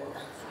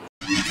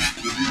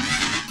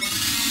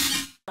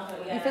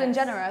 You feeling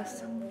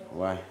generous?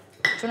 Why?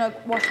 Do you want to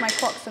wash my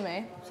Crocs for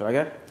me? Should I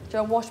get? Do you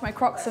want to wash my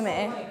Crocs for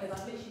me?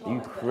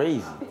 You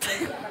crazy.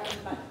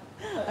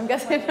 I'm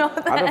guessing not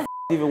I then. don't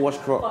even wash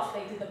Crocs.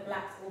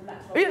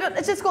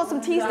 It's just got some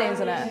tea stains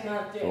in it.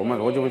 Oh my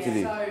God, what do you want me to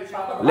do?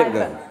 Lick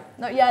them.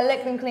 No, yeah,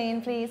 lick them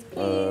clean, please,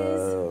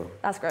 please.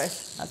 That's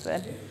gross. That's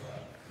weird.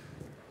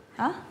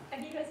 Huh?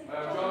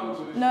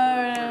 No,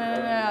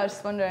 I was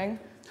just wondering.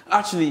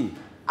 Actually.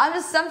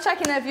 I'm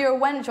checking if you're a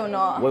wench or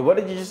not. Wait, what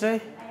did you just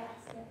say?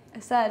 I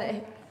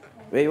said.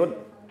 Wait,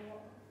 what?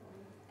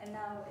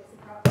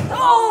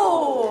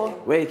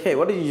 Oh! Wait, Kate,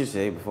 what did you just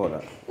say before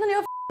that? None of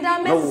your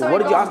No, what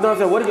did you ask? No, I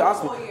said, what did you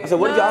ask me? I said,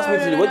 what did you ask me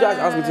to do? What did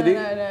you ask me to do?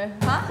 No.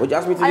 Huh? What did you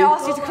ask me to do? I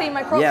asked you to clean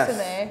my crocs for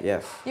me.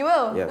 Yes. You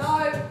will? Yes.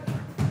 No.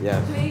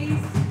 Yes.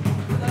 Please.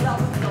 No, that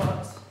was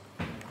not.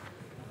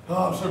 Oh,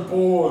 I'm so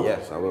bored.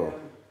 Yes, I will.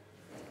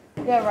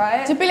 Yeah,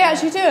 right? Did Billy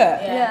actually do it?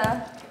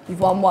 Yeah. You've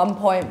won 1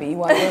 point, but you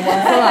won't win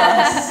one from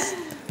us.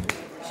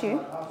 Shoe?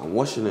 I'm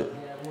washing it.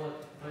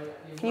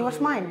 Can you wash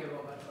mine?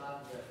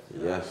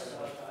 Yes.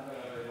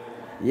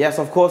 Yes,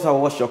 of course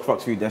I'll wash your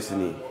Crocs through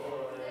Destiny.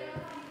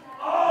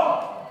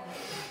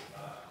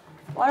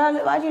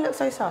 Why do you look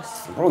so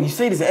sus? Bro, you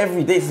say this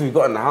every day since we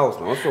got in the house,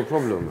 man. What's your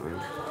problem,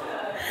 man?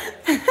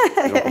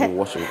 You're not gonna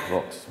wash your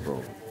Crocs,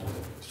 bro.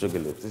 Sugar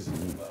lips, this is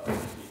you.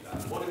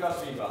 What do you guys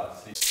think about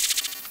it?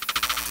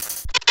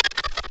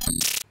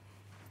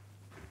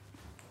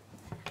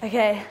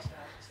 Okay.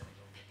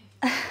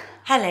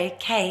 Hello,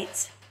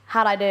 Kate.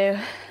 How'd I do?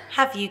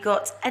 Have you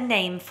got a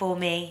name for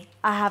me?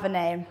 I have a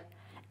name.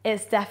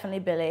 It's definitely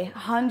Billy,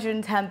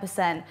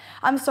 110%.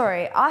 I'm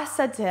sorry, I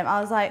said to him, I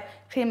was like,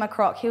 clean my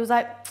croc. He was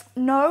like,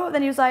 no.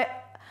 Then he was like,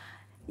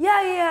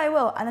 yeah, I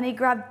will. And then he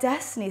grabbed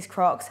Destiny's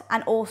Crocs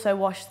and also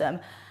washed them.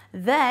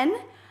 Then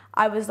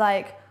I was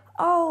like,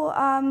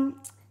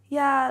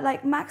 yeah,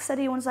 like Max said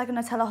he wants like a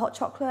Nutella hot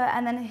chocolate.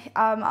 And then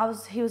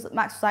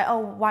Max was like, oh,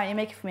 why don't you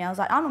make it for me? I was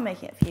like, I'm not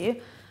making it for you.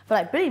 But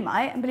like Billy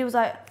might. And Billy was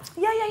like,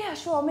 yeah,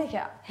 sure, I'll make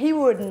it. He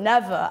would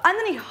never. And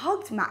then he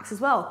hugged Max as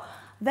well.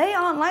 They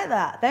aren't like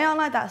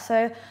that.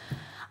 So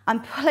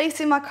I'm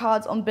placing my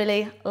cards on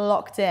Billy,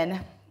 locked in.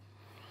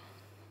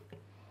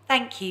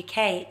 Thank you,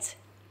 Kate.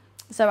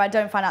 So I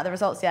don't find out the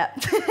results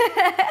yet.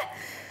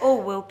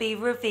 All will be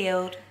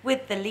revealed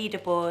with the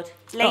leaderboard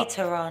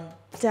later on.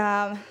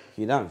 Damn. Can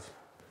you dance?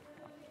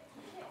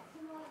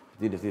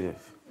 Do this.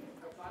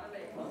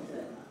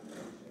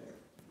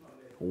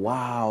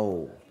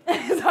 Wow.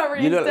 Is that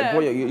really You look like,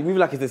 boy, you move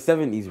like it's the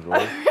 70s, bro.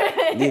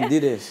 You didn't do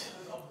this.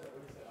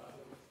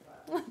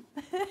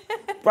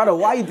 Brother,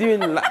 why are you doing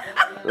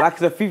like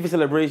it's a FIFA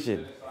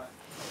celebration?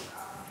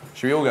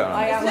 Should we all get on?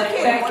 I am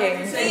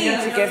begging for you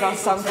to give us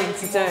something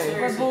to do.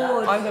 We're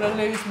bored. I'm going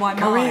to lose my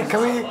mind.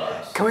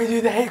 Can we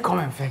do the hate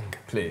comment thing?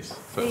 Please.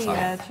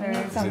 Yeah, true.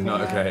 This is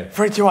not okay.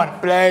 3, 2, 1,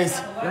 blaze.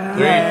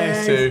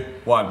 3, 2,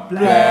 1.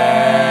 Blaze.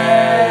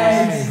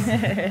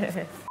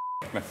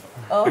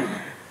 Oh.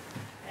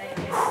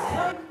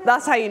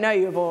 That's how you know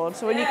you're bored.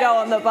 So when you go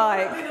on the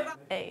bike.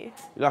 Hey.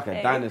 You're like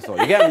a dinosaur.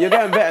 You're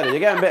getting better. You're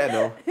getting better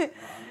though.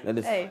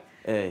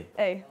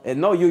 Hey.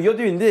 No, you're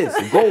doing this.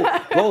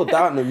 Go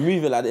down and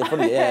move it like that in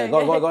front of the air. Go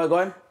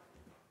on.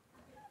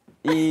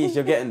 Eesh,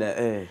 you're getting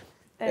there.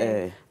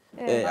 Hey.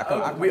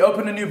 We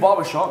opened a new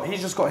barber shop.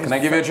 He's just got his. Can I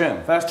give you a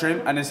trim? First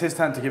trim, and it's his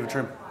turn to give a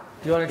trim.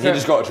 Do you want a He trim?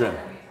 just got a trim.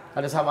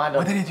 I just had mine done.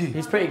 What did he do?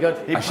 He's pretty good.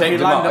 I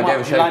shaped him up. I gave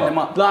a shape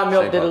up. Lined me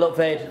up, did a look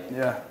fade.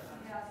 Yeah.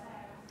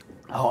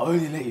 I'll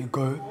only let you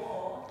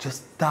go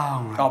just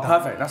down. Oh,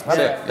 perfect. That's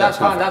perfect. That's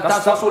fine.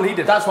 That's all he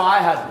did. That's what I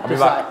had. I'll be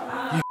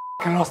back. You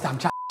f***ing lost that. I'm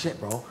chatting shit,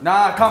 bro.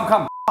 Nah,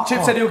 come.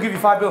 Chip said he'll give you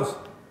 5 bills.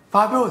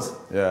 5 bills?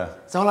 Yeah.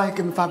 So like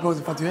give me 5 bills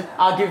if I do it?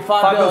 I'll give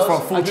 5 bills for a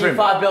full I'll give trim.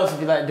 you 5 bills if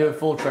you let do a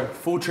full trim.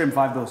 Full trim,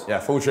 5 bills. Yeah,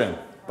 full trim.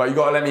 But you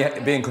gotta let me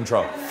be in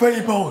control.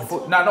 Fully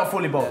bowled. Nah, not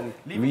fully bowled.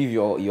 Move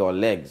your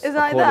legs. Is it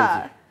like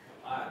that?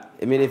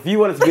 I mean, if you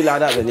want it to be like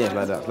that, then yes,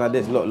 like that. It's like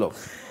this. Look.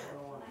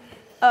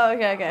 Oh,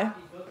 okay.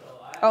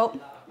 Oh.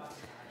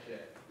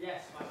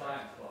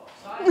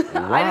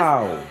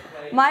 Wow.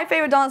 My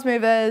favourite dance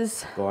move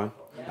is... Go on.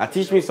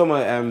 Teach me some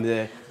of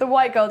the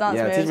white girl dance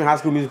moves. teach me High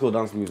School Musical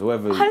dance moves,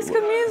 whatever. High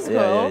School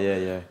Musical?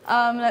 Yeah.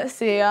 Let's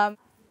see.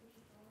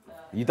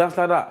 You dance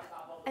like that?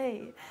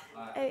 Hey.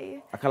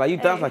 I can you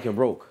dance like you're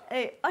broke.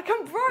 Hey, like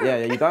I'm broke. Yeah,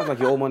 you dance like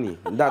you owe money.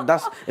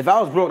 That's if I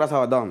was broke, that's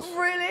how I dance.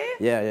 Really?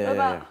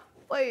 Yeah.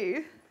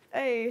 Wait.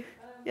 Hey.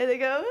 Here they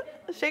go.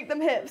 Shake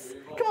them hips.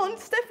 Come on,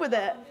 stiff with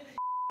it.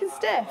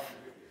 Stiff.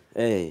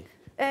 Hey.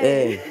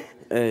 And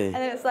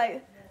then it's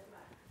like,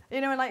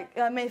 you know, in like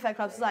Mayfair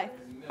clubs, it's like,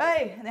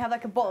 hey, and they have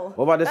like a bottle.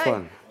 What about this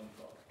one?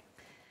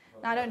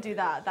 No, I don't do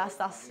that. That's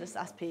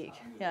peak.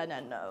 Yeah,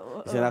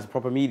 no. You say that's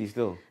proper meaty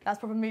still? That's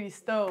proper meaty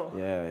still.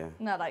 Yeah.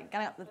 No, like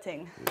getting up the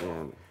ting.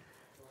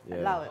 Yeah.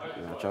 Allow it.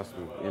 Yeah, trust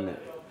me, innit?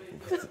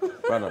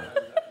 Brother.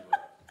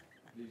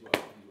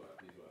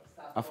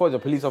 I thought he was a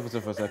police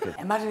officer for a second.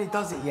 Imagine he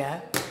does it, yeah?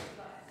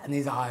 And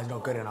he's like, oh, it's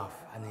not good enough.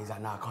 And he's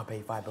like, nah, I can't pay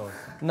you 5 bills.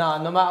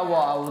 Nah, no matter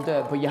what, I will do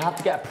it. But you have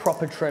to get a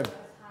proper trim.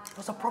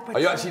 What's a proper trim? Are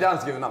you actually down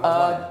to giving that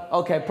much money?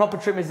 Okay, proper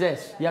trim is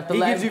this. You have to He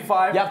gives you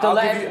 5. You have to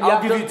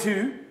I'll give you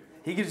 2.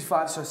 He gives you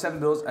 5, so 7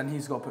 bills, and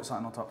he's got to put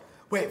something on top.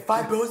 Wait,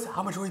 5 bills?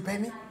 How much will you pay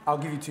me? I'll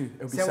give you 2.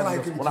 It'll be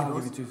 7 bills. Well, I'll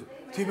give you 2.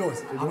 2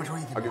 bills. How much will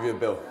you give me? I'll give you a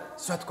bill.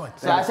 Swear to God.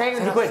 So I say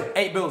 7 quid.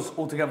 8 bills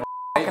altogether.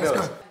 8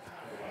 bills.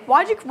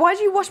 Why'd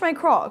you wash my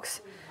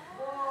Crocs?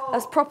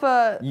 That's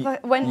proper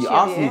wenchy. You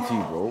asked me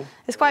to, bro.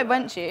 It's quite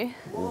wenchy.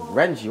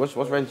 Wrenchy? What's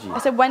wrenchy? I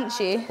said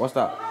wenchy. What's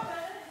that?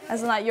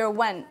 As in like you're a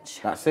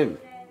wench. That's simp.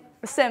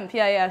 A simp,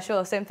 yeah,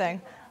 sure, same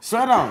thing.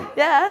 Swear down.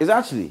 Yeah. Is it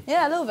actually?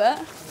 Yeah, a little bit.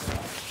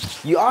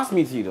 You asked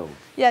me to though.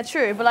 Yeah,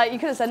 true, but like you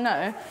could have said no.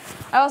 I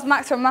asked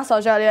Max for a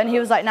massage earlier and he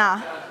was like,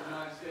 nah.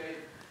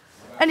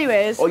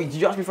 Anyways. Oh, did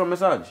you ask me for a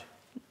massage?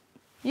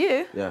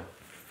 You? Yeah.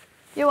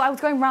 Yo, I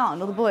was going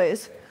round, all the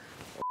boys.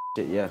 Oh,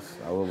 shit, yes,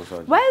 I will massage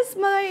you. Where's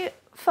my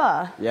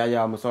fur?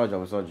 Yeah, I'll massage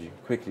you.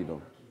 Quickly,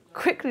 though.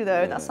 Quickly,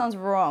 though? Yeah. That sounds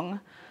wrong.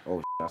 Oh,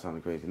 shit, that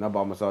sounded crazy. No, but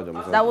I'll massage you.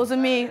 That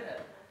wasn't me.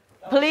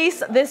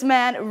 Police, this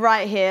man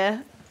right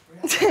here.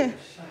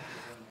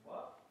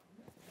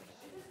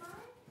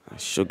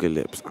 Sugar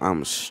lips,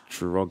 I'm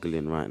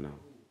struggling right now.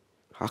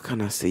 How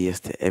can I say yes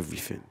to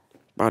everything?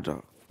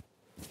 Brother.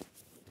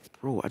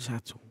 Bro, I just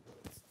had to.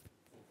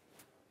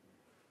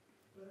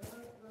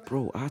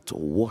 Bro, I had to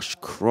wash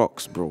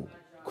Crocs, bro.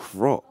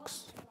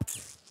 Crocs.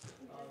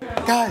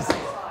 Guys,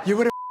 you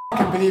wouldn't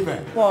believe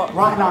it. What?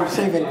 Right now I'm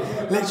shaving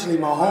literally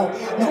my whole,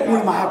 not all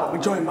of my hair, but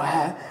majority of my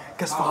hair.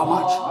 Guess for how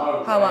much?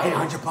 How much?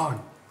 £800.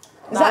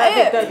 Is that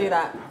it? Don't do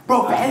that.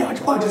 Bro, for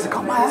 £800 just to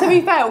cut my hair. To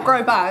be fair, it'll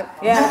grow back.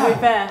 Yeah, to be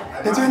fair.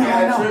 They're doing it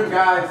right now. True,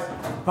 guys.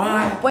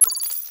 Bye.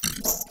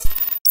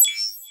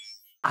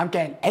 I'm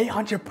getting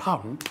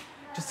 £800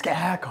 just to get a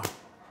haircut.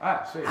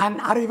 Alright, sweet.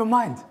 And I don't even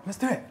mind. Let's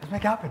do it. Let's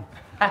make it happen.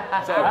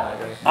 I'm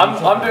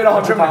doing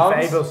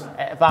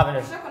 £100.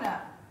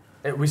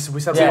 500. We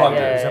said 200.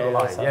 We said the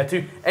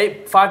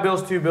line. 5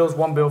 bills, 2 bills,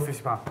 1 bill,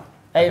 £50.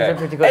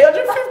 850 quid.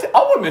 850? I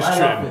want this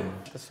trim.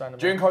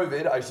 During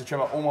COVID, I used to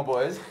trim up all my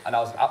boys, and I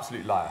was an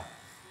absolute liar.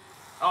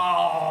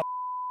 Oh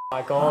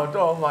my god,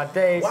 oh my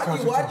days. Why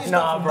do you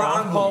Nah, bro,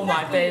 oh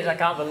my days, I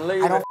can't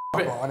believe I don't it.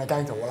 bro, on a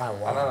date or what I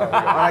want.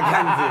 I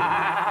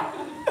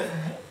can't do.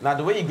 Now,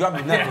 the way you grabbed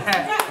his neck was...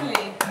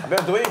 Exactly.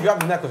 The way you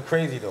grabbed his neck was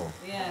crazy, though.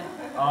 Yeah.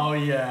 Oh,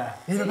 yeah.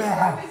 Need a bit of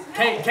hair.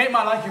 Kate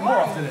might like you more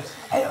after this.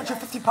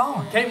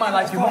 £850. Kate might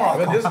like you more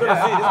after This is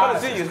gonna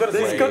see.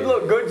 This could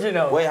look good, you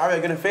know. Wait, Harry,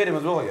 you're gonna fade him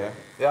as well, yeah?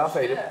 Yeah, I'll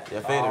fade him.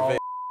 Yeah, fade him.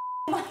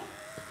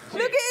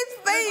 Look at his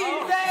face.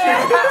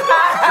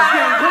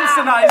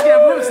 He's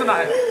getting whoops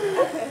tonight.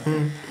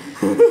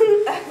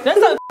 Don't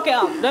fuck it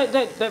up.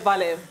 Don't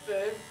violate him.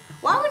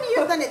 Why wouldn't you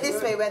have done it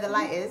this way where the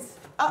light is?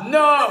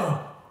 No!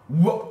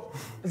 What?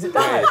 Is it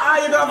died?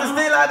 You don't have to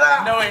stay like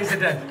that! No, it's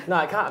dead. No,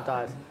 it can't have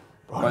died.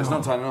 But it's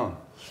not turning on.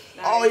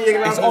 Oh, you're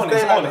gonna have to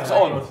stay like that. It's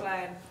on.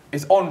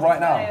 It's on right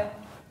now.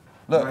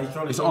 Look,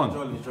 it's on.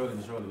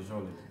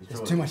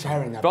 There's too much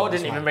hair in there. Bro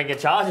didn't even bring a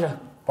charger.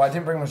 But I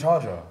didn't bring my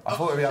charger. I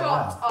thought it'd be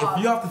on.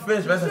 If you have to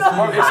finish, Bro, it's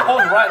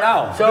on right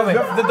now. Show me.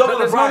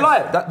 There's no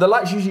light. The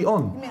light's usually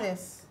on. Give me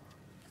this.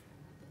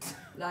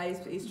 No,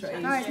 he's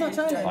trying. No, it's not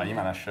turning. Oh, you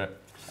man, that's shit.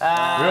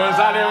 Imagine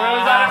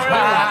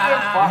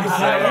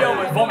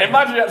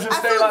you had to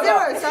stay like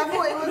that. So I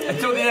thought it was...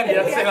 Until the end, you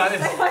had to stay like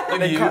this.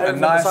 Give you a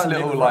nice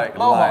little like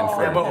line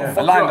for it. A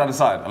line down the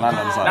side. No,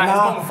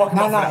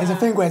 it's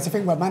a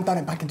thing where man done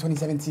it back in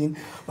 2017,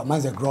 but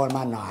man's a grown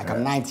man now, like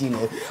I'm 19,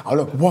 I'll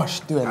look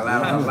washed doing it.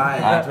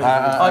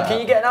 Oh, can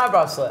you get an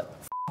eyebrow slit?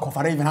 Off,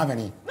 I don't even have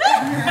any.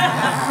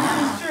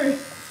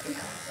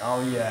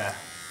 Oh, yeah.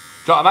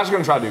 John, I'm actually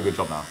going to try to do a good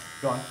job now.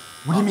 Go on.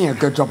 What do you mean a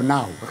good job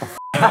now?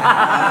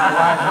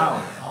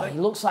 Oh, he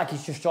looks like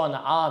he's just joined the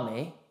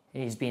army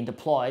and he's being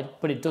deployed,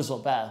 but it does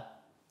look better.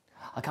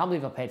 I can't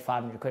believe I paid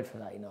 500 quid for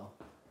that, you know.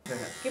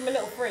 Give him a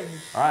little fringe.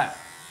 All right.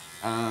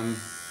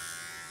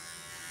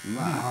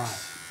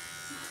 Max,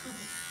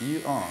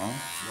 you are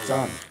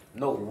done.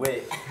 No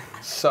way.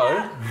 So,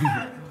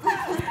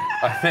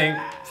 I think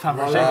it's time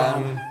for a shape.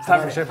 It's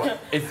time for a shape. Do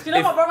you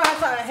know my brother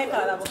had a haircut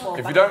like that before?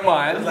 If you don't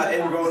mind,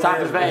 it's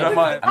time to don't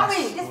mind.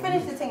 Harry, just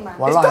finish the thing, man.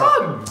 It's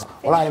done!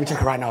 Well, let me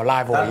check it right now,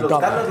 live or you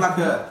done. That looks like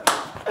a...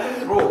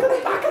 Bro.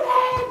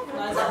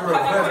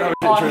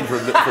 For a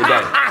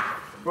day.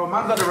 Bro,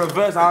 man's got the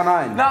reverse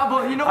R9. No,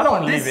 but you know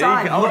what? This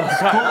side It's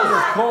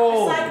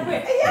cold.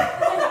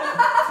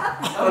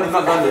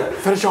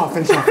 Finish off.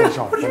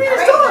 What do you mean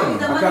it's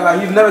done? Okay, like,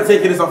 he's never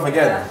taking this off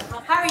again.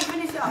 Harry,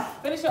 finish it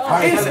off. Finish it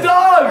off. It's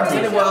done!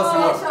 What else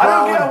you want? I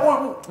don't get it.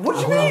 What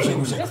do you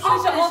mean? Just finish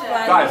it off,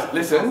 man. Guys,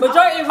 listen.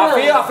 Majority of I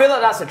feel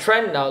like that's a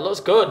trend now. It looks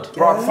good.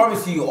 Bro, I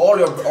promise you, all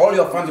your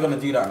fans are gonna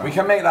do that now. We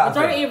can make that.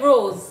 Majority of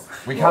rules.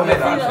 We can make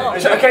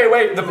that. Okay,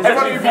 wait.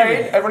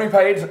 Everyone who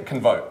paid can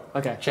vote.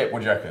 Okay. Chip, what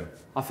do you reckon?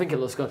 I think it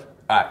looks good.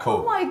 Alright,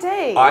 cool. Oh my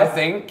days. I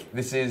think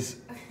this is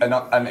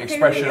an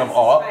expression of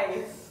art,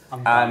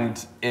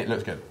 and it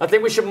looks good. I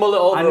think we should mull it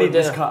over. I need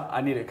this cut.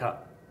 I need it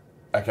cut.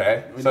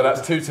 Okay, so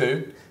that's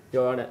 2-2.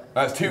 You're on it.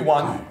 That's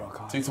 2-1.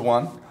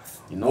 2-1.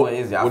 You know what it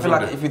is, yeah? I feel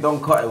like if you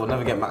don't cut it, we'll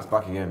never get Max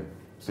back again.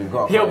 So you've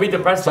got to He'll be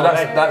depressed. So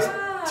that's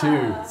 2.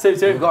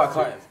 2-2. You've got to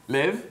cut it.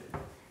 Liv,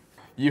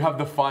 you have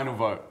the final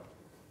vote.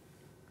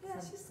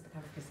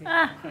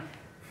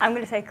 I'm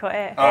going to say cut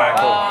it. Alright,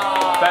 cool.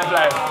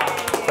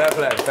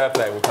 Fair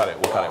play. We'll cut it.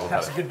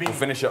 We'll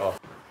finish it off.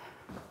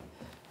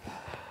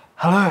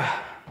 Hello.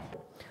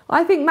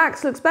 I think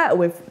Max looks better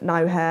with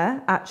no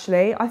hair,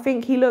 actually. I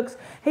think he looks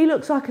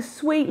like a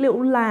sweet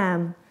little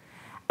lamb.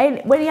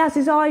 And when he has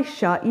his eyes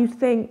shut, you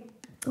think,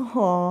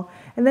 oh.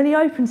 And then he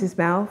opens his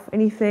mouth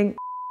and you think,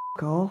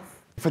 F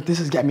off. If this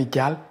is getting me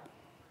gal,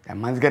 that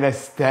man's gonna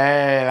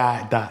stay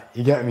like that.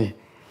 You get me?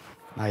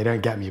 No, you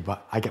don't get me,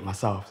 but I get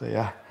myself, so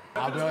yeah.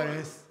 I'll be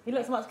honest. He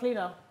looks much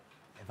cleaner.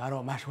 If I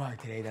don't match work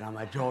today, then I'm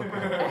a joker.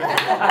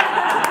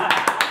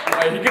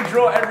 Wait, you can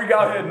draw every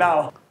girl here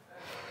now.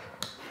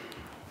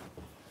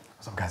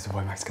 What's up, guys? It's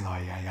your boy Max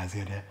Khadar. Yeah, you guys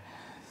here there?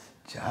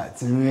 Chat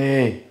to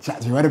me.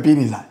 Chat to me. Where the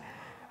beanies at?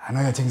 I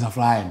know your things are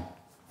flying.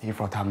 Here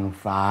for Terminal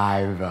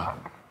 5. Not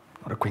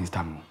the Queen's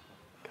Terminal.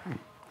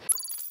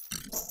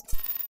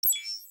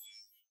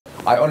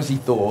 I honestly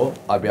thought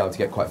I'd be able to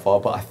get quite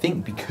far, but I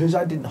think because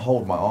I didn't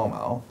hold my arm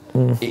out,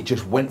 it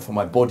just went for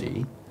my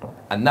body,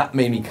 and that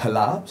made me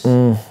collapse,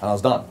 and I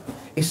was done.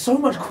 It's so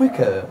much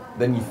quicker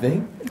than you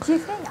think. Do you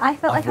think? I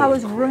felt like I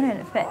was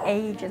running for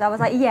ages. I was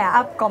like, yeah,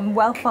 I've gone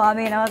well far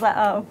me, and I was like,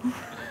 oh.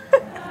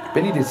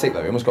 Billy did sick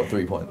though, he almost got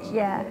 3 points.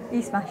 Yeah,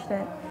 he smashed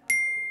it.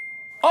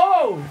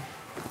 Oh!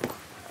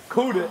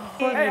 Called it.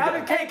 Hey, how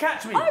did Kate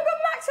catch me? I got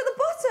Max at the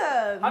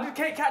bottom. How did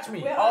Kate catch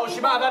me? Oh, she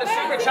might have had a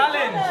secret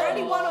challenge. How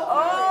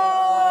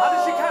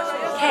did she catch me?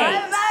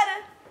 Kate,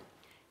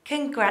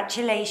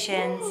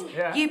 congratulations.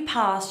 You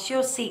passed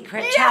your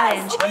secret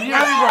challenge and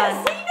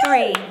won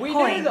 3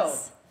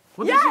 points.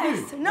 What did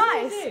you do?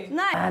 Nice.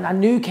 And I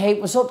knew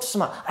Kate was up to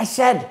something. I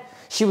said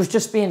she was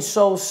just being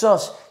so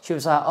sus. She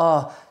was like,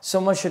 oh,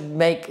 someone should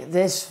make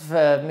this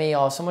for me,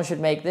 or someone should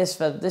make this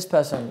for this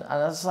person.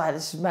 And I was like,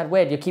 this is mad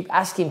weird. You keep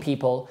asking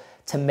people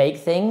to make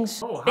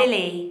things.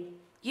 Billy,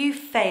 you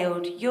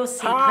failed your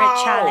secret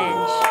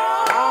challenge.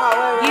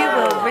 You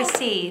will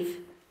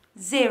receive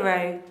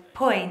 0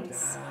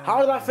 points.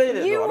 How did I fail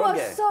it? You were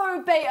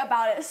so bait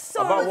about it,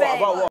 so bait.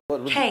 About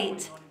what?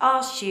 Kate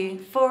asked you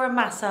for a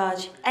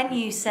massage and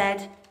you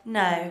said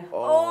no.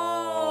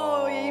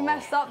 Oh, you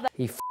messed up there.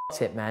 He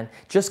f***ed it, man.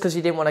 Just because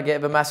he didn't want to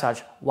give a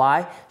massage.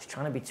 Why? He's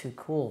trying to be too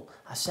cool.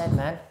 I said,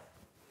 man,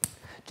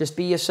 just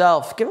be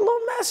yourself. Give a little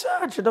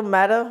massage. It doesn't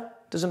matter.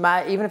 Doesn't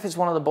matter. Even if it's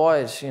one of the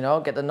boys, you know,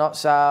 get the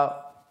nuts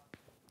out,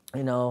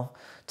 you know,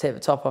 take the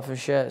top off his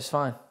shirt. It's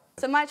fine.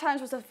 So my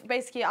challenge was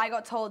basically I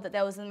got told that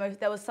there was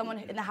someone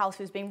in the house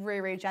who was being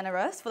really, really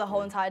generous for the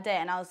whole entire day,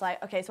 and I was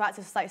like, okay, so I had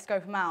to just like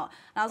scope him out.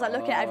 And I was like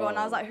looking at everyone, and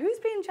I was like, who's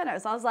being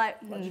generous? I was like,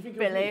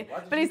 Billy.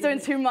 Billy's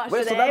doing too much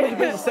today. So that means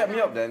you set me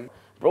up then.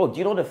 Bro, do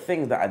you know the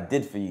things that I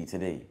did for you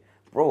today?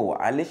 Bro,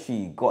 I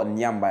literally got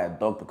nyammed by a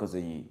dog because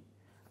of you.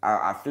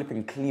 I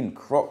flipping cleaned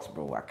Crocs,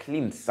 bro. I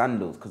cleaned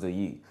sandals because of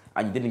you.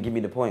 And you didn't give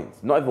me the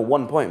points. Not even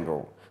 1 point,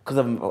 bro. Because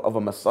of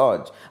a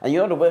massage. And you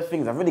know the worst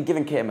things, I've already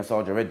given Kate a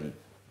massage already.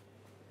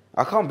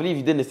 I can't believe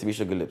you did this to me,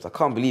 Sugar Lips. I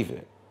can't believe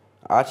it.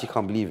 I actually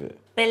can't believe it.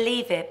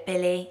 Believe it,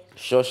 Billy.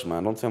 Shush,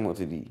 man. Don't tell me what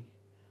to do.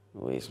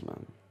 Waste,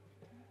 man.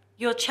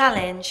 Your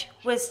challenge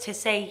was to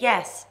say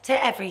yes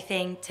to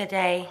everything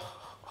today.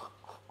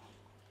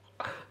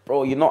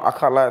 Bro, you know, I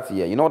can't lie to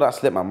you. You know that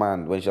slipped my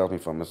mind when she asked me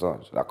for a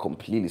massage? That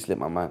completely slipped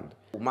my mind.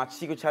 My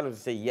secret challenge was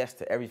to say yes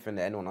to everything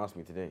that anyone asked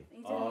me today.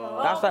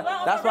 That's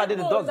why I did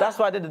the dog. That's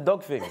why I did the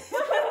dog thing.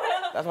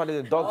 That's why I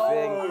did the dog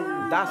thing.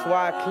 That's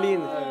why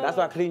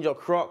I cleaned your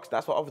Crocs.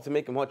 That's why I offered to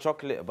make him hot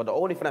chocolate. But the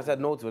only thing I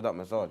said no to was that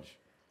massage.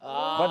 But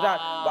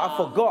I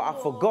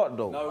forgot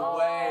though. No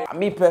way.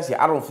 Me personally,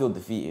 I don't feel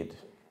defeated.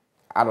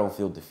 I don't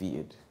feel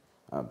defeated.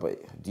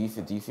 But do you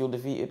feel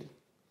defeated?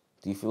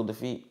 Do you feel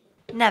defeat?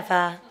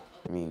 Never.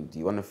 I mean, do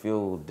you want to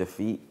feel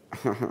defeat?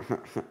 You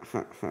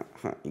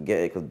get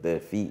it, because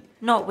defeat.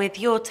 Not with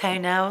your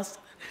toenails.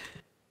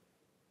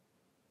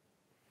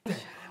 I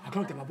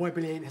clocked it, my boy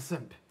Billy ain't a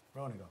simp.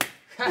 We're on it, go.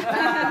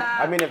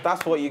 I mean, if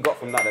that's what you got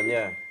from that, then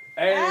yeah.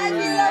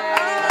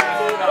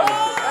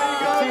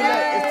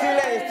 It's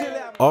too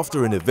late.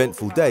 After an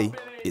eventful day,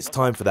 it's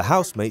time for the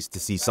housemates to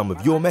see some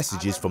of your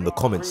messages from the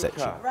comment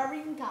section.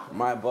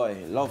 My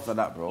boy, love for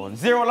that, bro.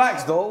 0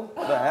 likes, though.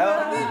 What the hell?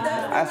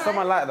 I had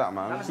someone like that,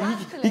 man.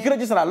 He could have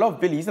just said, I love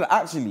Billy. He said,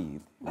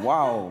 actually.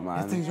 Wow, man.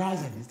 His thing's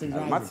rising. His thing's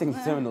rising. My thing's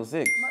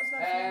 706.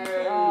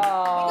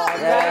 Oh,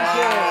 thank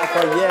you.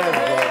 For years,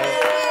 bro.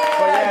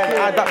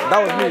 That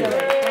was me.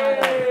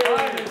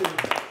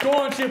 Go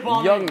on, Chip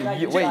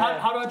Army. Wait.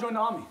 How do I join the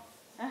army?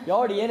 You're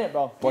already in it,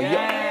 bro.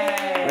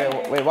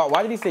 Wait,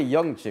 why did he say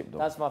young Chip, though?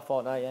 That's my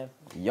fault now, yeah.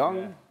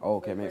 Young? Oh,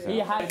 okay, makes sense. He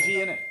had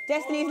G in it.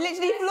 Destiny's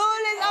literally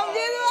flawless. I'm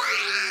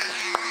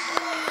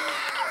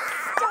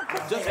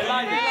Just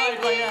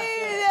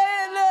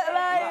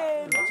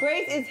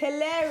Grace is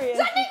hilarious.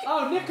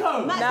 Oh,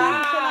 Nico.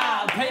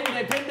 Pinned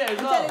it as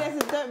well. I'm telling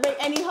us, don't break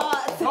any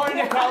hearts. Sorry,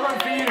 Nico, I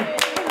wrote for you.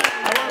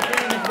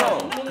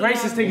 Nico.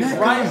 Grace's thing is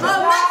right.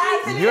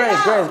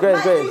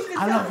 Grace.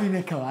 I love you,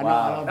 Nico. I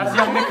love That's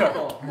young Nico.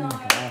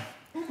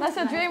 That's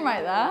your dream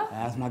right there.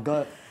 That's my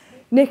gut.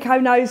 Nico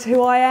knows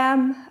who I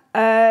am.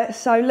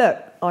 So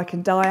look, I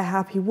can die a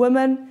happy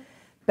woman.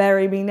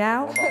 Bury me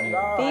now.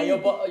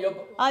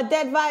 Our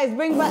dead vibes,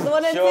 bring back the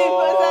 1 and 2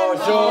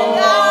 Sure.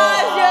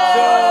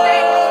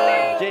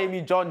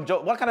 Jamie John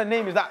Jones. What kind of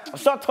name is that?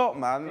 Shut up,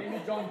 man.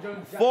 Jamie John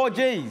Jones. 4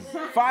 J's,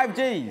 5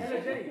 J's.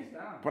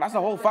 But that's a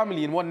whole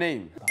family in one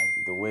name.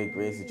 The way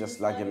Grace is just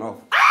slagging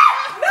off.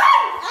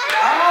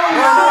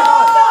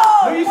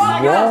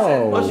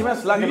 Whoa. Oh, she meant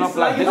slagging off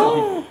like this.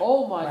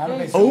 Oh my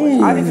days.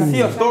 Oh. I need to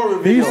see a story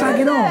video. Who's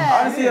slagging off?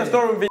 I need to see a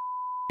story video.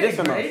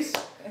 Listen, Grace?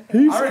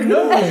 Who's I already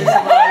know this.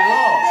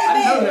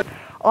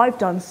 I've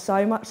done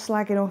so much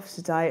slagging off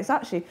today. It's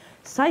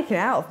taken it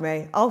out of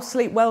me. I'll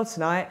sleep well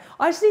tonight.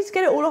 I just need to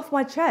get it all off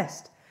my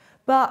chest.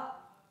 But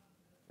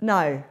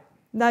no,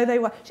 they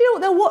won't. Do you know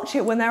what? They'll watch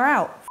it when they're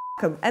out. F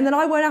them. And then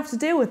I won't have to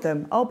deal with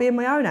them. I'll be in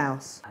my own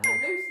house.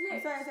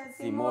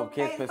 See more of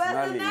Kate's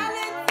personality.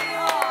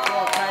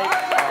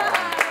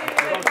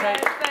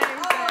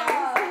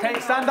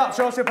 Kate, stand up,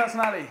 show us your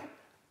personality.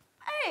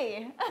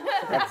 Hey!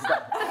 Sit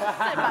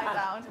back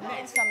down.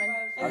 It's coming.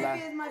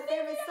 Olivia is my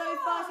favourite so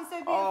far. She's so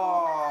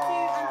beautiful. Cute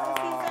and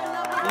she's so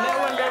lovely.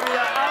 Little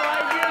Olivia.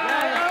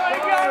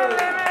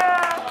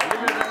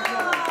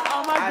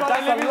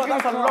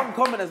 That's a long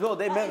comment as well.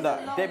 They meant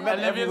that. They meant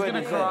Olivia's every word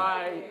gonna they said.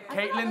 cry.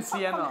 Caitlin,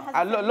 Sienna.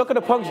 And look at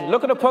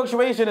the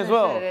punctuation as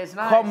well. It's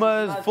nice.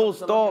 Commas, full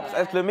stops,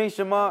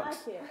 exclamation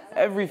marks,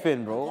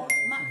 everything, bro.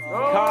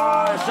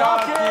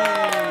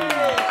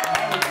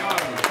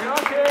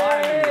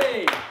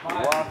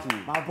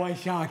 My boy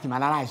Sharky,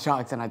 man. I like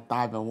sharks and I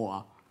dive in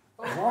water.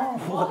 Every time.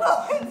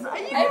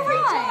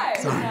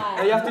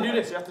 Hey, you have to do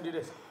this. You have to do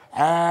this.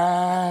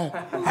 But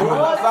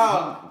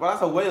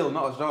that's a whale,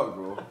 not a shark,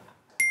 bro.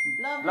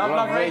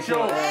 Love,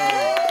 Rachel.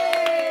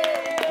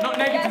 Not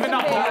negative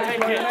enough, but we'll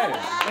take it.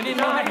 We need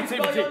more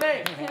negativity.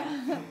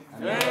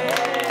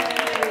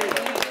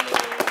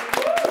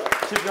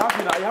 Chip, you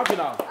happy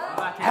now?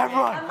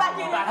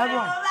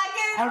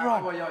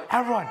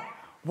 Everyone.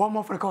 One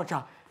more for the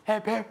culture. Hey,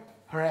 babe.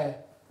 Hooray.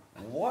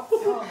 What?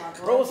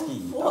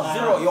 Broski.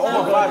 0. You're on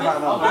my vibe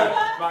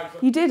right now.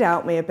 You did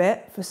out me a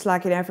bit for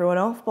slagging everyone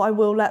off, but I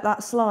will let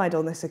that slide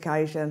on this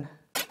occasion.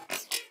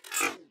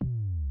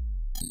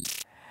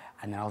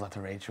 And then I was like to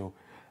Rachel,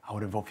 I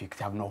would have voted for you because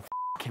you have no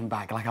f***ing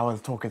back. Like I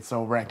was talking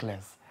so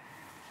reckless.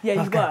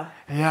 Yeah, you were.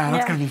 Yeah,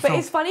 that's gonna be But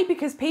it's funny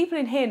because people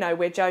in here know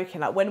we're joking.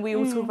 Like when we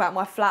all talk about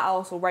my flat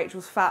arse or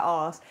Rachel's fat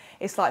arse,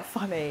 it's like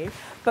funny.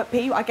 But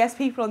I guess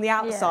people on the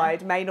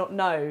outside may not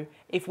know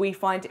if we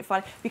find it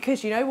funny.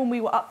 Because you know when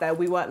we were up there,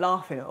 we weren't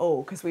laughing at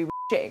all because we were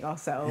shitting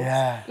ourselves.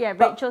 Yeah,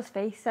 Rachel's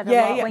face said a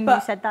lot when you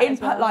said that as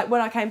well. Like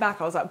when I came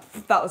back, I was like,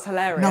 that was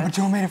hilarious. No, but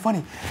you know what made it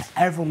funny?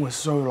 Everyone was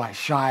so like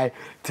shy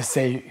to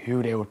say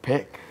who they would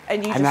pick.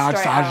 And you I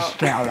just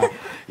straight out out. like,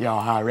 yo,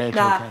 hi,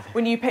 Rachel. Nah,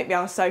 when you picked me,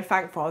 I was so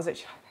thankful. I was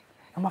literally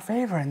I'm my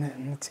favourite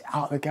and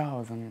out of the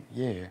girls and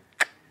yeah.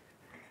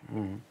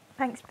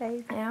 Thanks,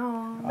 babe.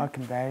 Yeah.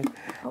 Welcome, babe.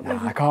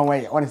 Nah, I can't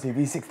wait. Honestly,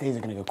 these 6 days are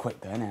gonna go quick,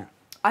 though, innit?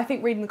 I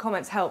think reading the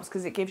comments helps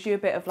because it gives you a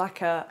bit of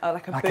like a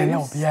boost. A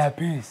little,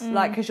 boost.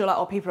 Like because you're like,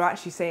 oh, people are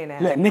actually seeing it.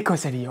 Look, Nico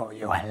said you're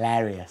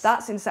hilarious.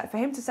 That's insane for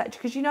him to say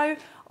because you know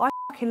I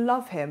fucking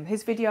love him.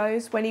 His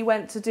videos when he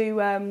went to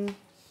do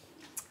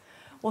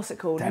what's it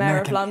called, The Mayor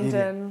of American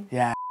London,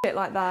 yeah, shit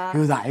like that. He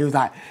was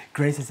like,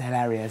 Grace is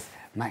hilarious.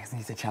 Max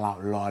needs to chill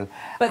out, lol.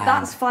 But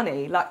that's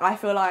funny. Like I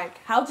feel like,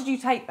 how did you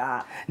take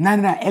that? No.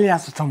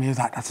 Elias was telling me he was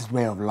like, that's his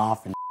way of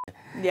laughing.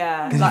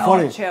 Yeah,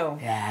 like chill.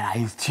 Yeah,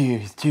 he's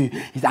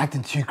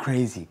acting too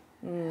crazy.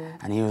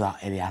 And he was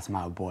like, Elias,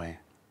 my boy.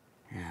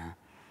 Yeah.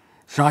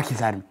 Sharky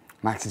said,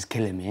 Max is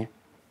killing me.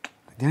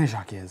 Do you know who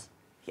Sharky is?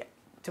 Yeah.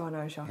 Do I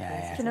know who Sharky is?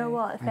 Yeah. Do you know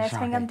what? The first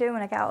thing I'm doing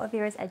when I get out of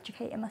here is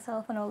educating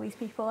myself on all these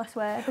people, I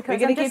swear. Because We're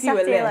going to give you a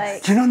list.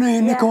 Like, Do you not know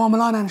who Nico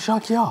Amalana and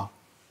Sharky are?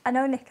 I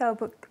know Nico,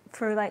 but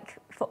through like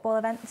football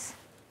events.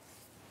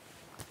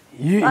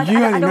 You I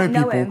only don't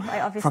know people him,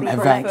 like, obviously, from but,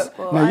 events.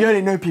 like, No, you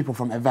only know people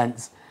from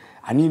events.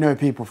 And you know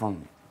people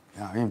from,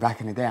 you know what I mean,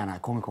 back in the day and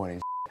like Concord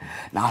and shit.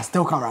 Now, I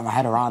still can't wrap my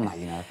head around that,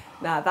 you know.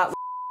 Nah, that was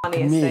the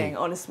funniest thing.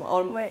 Honestly,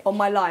 on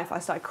my life, I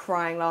started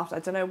crying laughter. I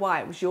don't know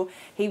why. It was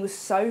he was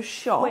so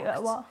shocked.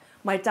 Wait, what?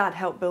 My dad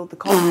helped build the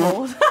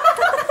Concord.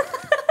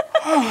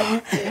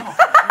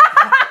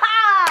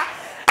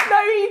 No,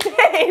 he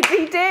did.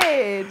 He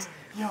did.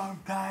 Yo, I'm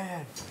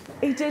tired.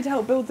 He did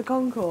help build the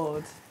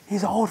Concord.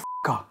 He's an old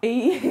f***er.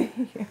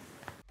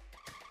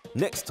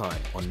 Next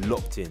time on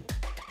Locked In.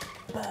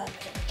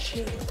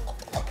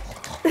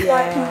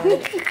 Yeah.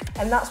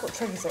 And that's what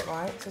triggers it,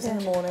 right? So it's in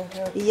the morning.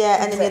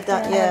 Yeah, and then you're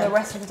done. And then the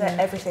rest of the day,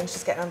 everything's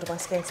just getting under my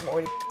skin because I'm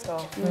already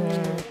off.